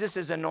Jesus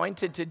is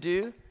anointed to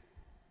do.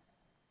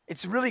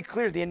 It's really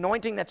clear. The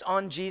anointing that's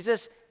on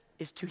Jesus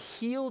is to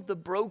heal the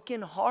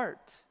broken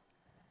heart,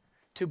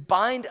 to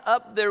bind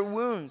up their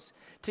wounds,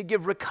 to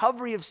give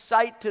recovery of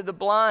sight to the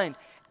blind,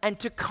 and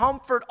to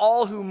comfort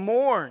all who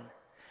mourn.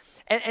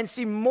 And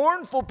see,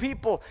 mournful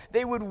people,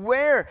 they would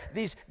wear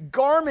these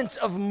garments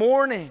of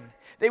mourning.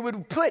 They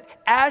would put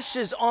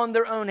ashes on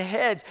their own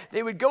heads.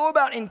 They would go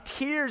about in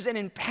tears and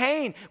in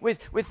pain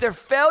with their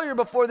failure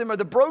before them, or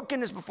the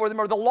brokenness before them,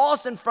 or the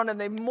loss in front of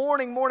them. They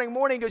mourning.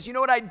 He goes, you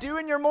know what I do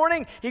in your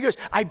mourning? He goes,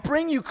 I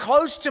bring you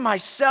close to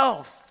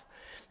myself.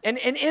 And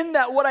in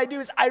that, what I do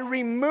is I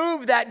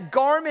remove that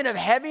garment of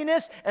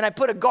heaviness and I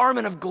put a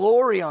garment of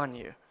glory on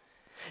you.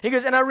 He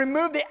goes, and I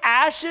remove the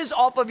ashes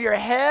off of your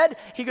head.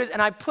 He goes,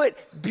 and I put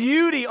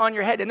beauty on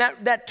your head. And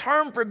that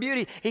term for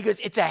beauty, he goes,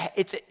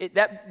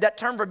 that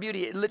term for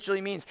beauty, it literally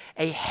means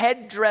a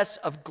headdress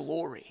of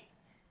glory.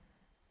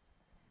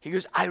 He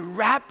goes, I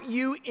wrap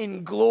you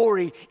in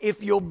glory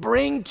if you'll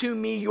bring to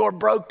me your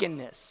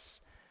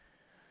brokenness.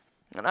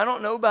 And I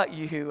don't know about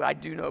you. I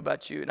do know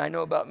about you, and I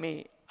know about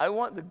me. I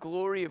want the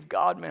glory of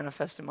God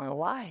manifest in my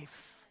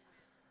life.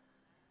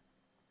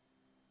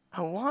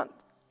 I want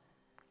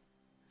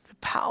the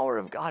power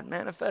of God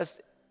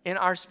manifest in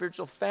our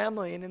spiritual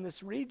family and in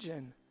this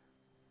region.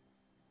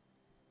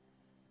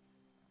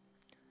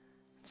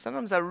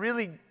 Sometimes I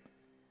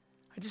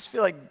just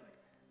feel like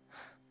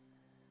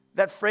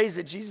that phrase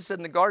that Jesus said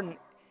in the garden,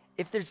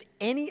 if there's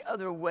any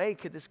other way,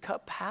 could this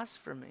cup pass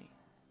for me?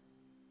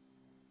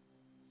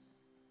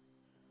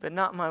 But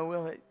not my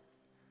will,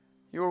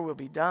 your will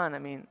be done. I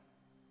mean,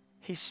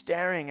 he's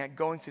staring at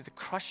going through the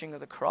crushing of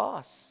the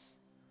cross.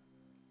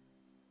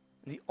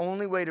 The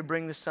only way to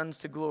bring the sons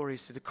to glory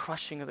is through the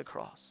crushing of the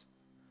cross.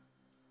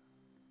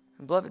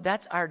 And beloved,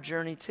 that's our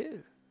journey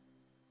too.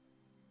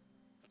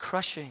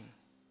 Crushing.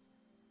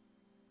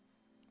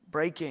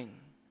 Breaking.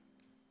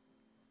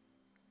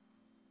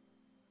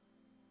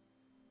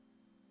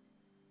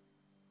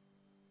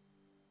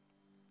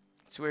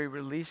 It's where he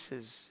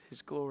releases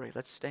his glory.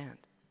 Let's stand.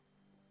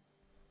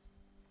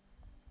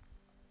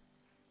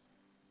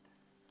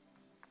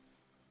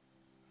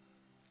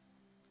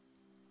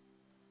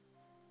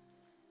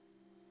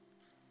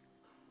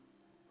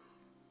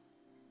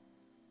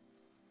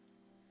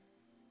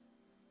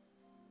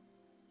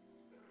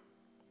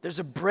 There's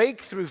a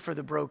breakthrough for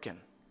the broken.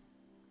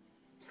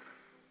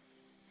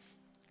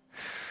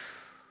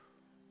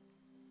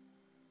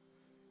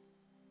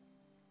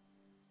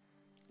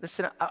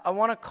 Listen, I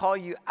want to call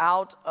you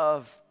out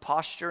of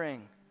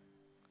posturing.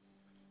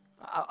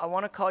 I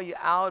want to call you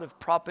out of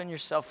propping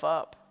yourself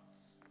up,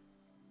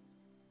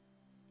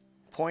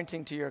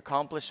 pointing to your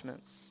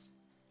accomplishments.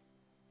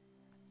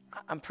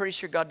 I'm pretty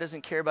sure God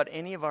doesn't care about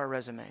any of our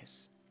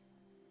resumes,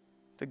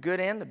 the good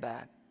and the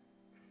bad.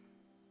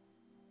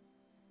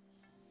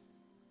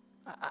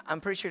 I'm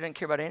pretty sure he doesn't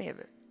care about any of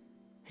it.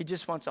 He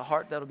just wants a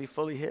heart that'll be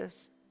fully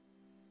his.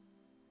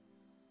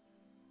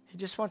 He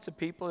just wants a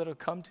people that'll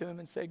come to him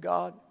and say,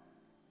 God,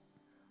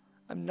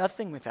 I'm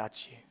nothing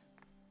without you,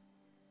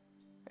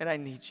 and I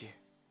need you.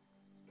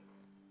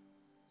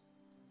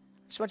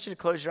 I just want you to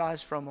close your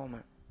eyes for a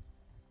moment.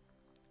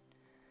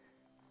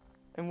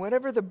 And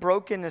whatever the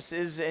brokenness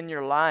is in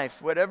your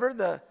life, whatever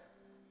the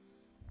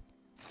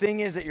thing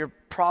is that you're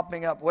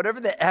propping up, whatever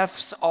the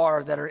F's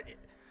are that are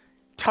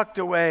tucked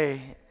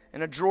away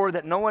in a drawer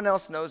that no one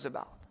else knows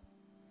about,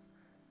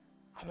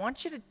 I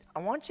want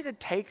you to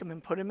take them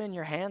and put them in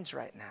your hands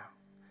right now.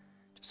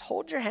 Just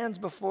hold your hands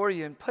before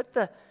you and put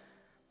the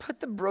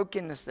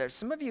brokenness there.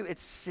 Some of you,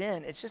 it's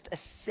sin. It's just a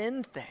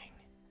sin thing.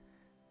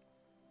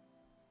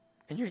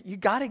 And you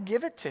got to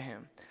give it to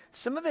him.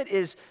 Some of it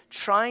is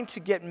trying to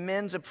get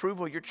men's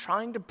approval. You're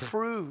trying to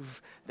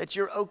prove that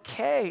you're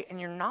okay, and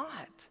you're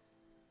not.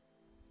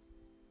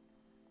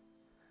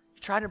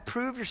 You're trying to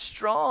prove you're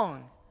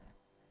strong.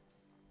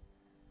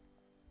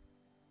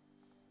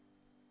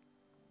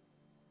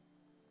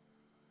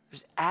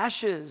 There's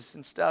ashes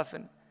and stuff.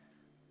 And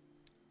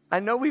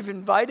I know we've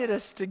invited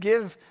us to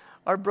give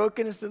our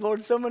brokenness to the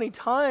Lord so many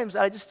times.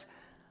 I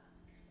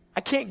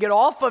can't get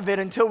off of it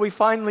until we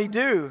finally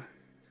do.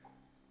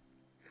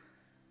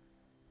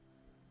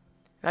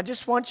 And I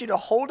just want you to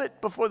hold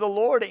it before the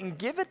Lord and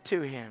give it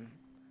to him.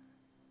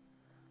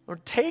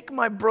 Lord, take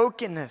my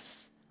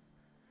brokenness.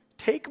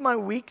 Take my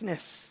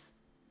weakness.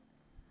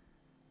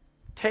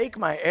 Take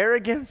my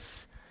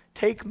arrogance.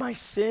 Take my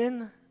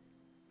sin.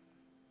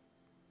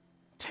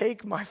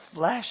 Take my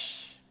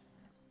flesh.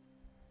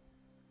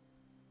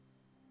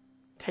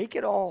 Take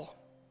it all.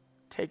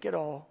 Take it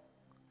all.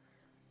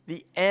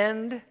 The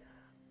end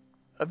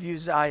of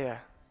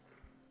Uzziah.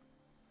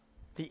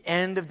 The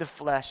end of the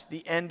flesh.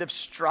 The end of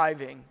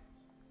striving.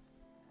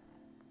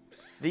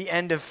 The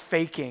end of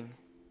faking.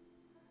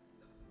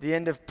 The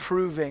end of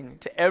proving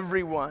to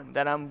everyone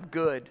that I'm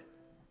good.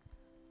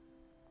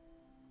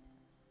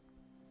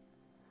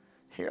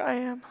 Here I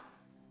am.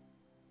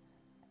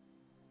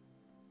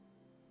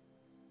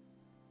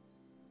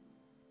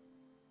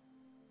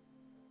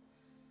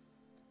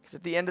 Because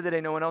at the end of the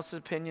day, no one else's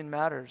opinion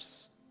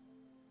matters.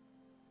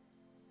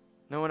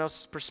 No one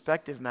else's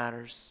perspective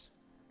matters.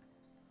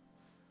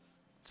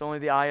 It's only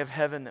the eye of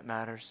heaven that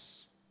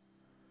matters.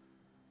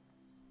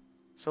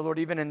 So Lord,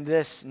 even in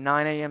this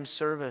 9 a.m.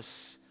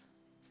 service,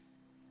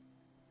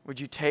 would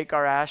you take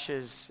our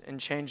ashes and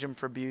change them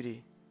for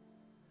beauty?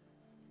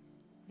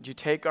 Would you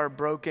take our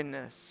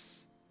brokenness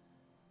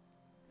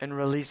and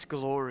release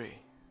glory?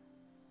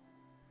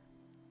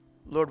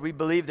 Lord, we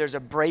believe there's a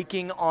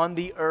breaking on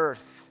the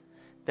earth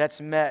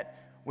that's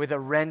met with a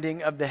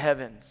rending of the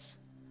heavens.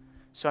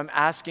 So I'm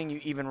asking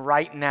you even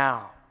right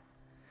now,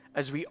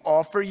 as we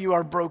offer you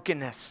our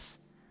brokenness,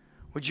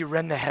 would you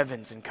rend the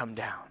heavens and come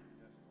down?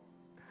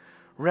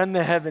 Rend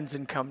the heavens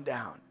and come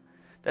down,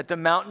 that the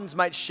mountains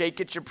might shake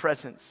at your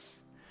presence.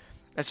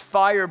 As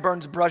fire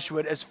burns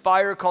brushwood, as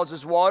fire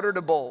causes water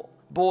to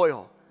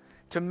boil,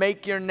 to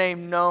make your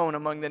name known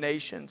among the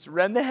nations.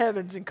 Rend the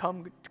heavens and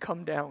come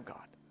down, God.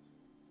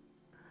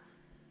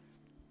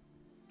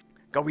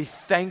 God, we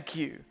thank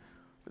you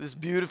for this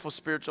beautiful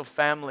spiritual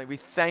family. We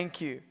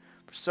thank you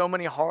for so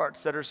many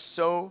hearts that are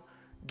so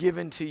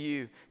given to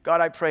you.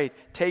 God, I pray,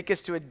 take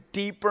us to a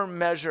deeper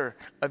measure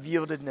of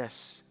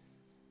yieldedness,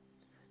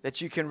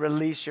 that you can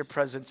release your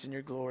presence and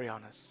your glory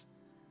on us.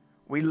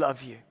 We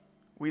love you.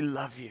 We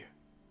love you.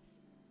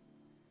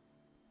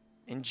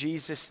 In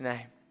Jesus'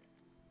 name,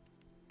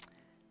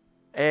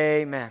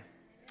 amen.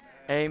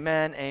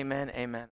 Amen, amen, amen.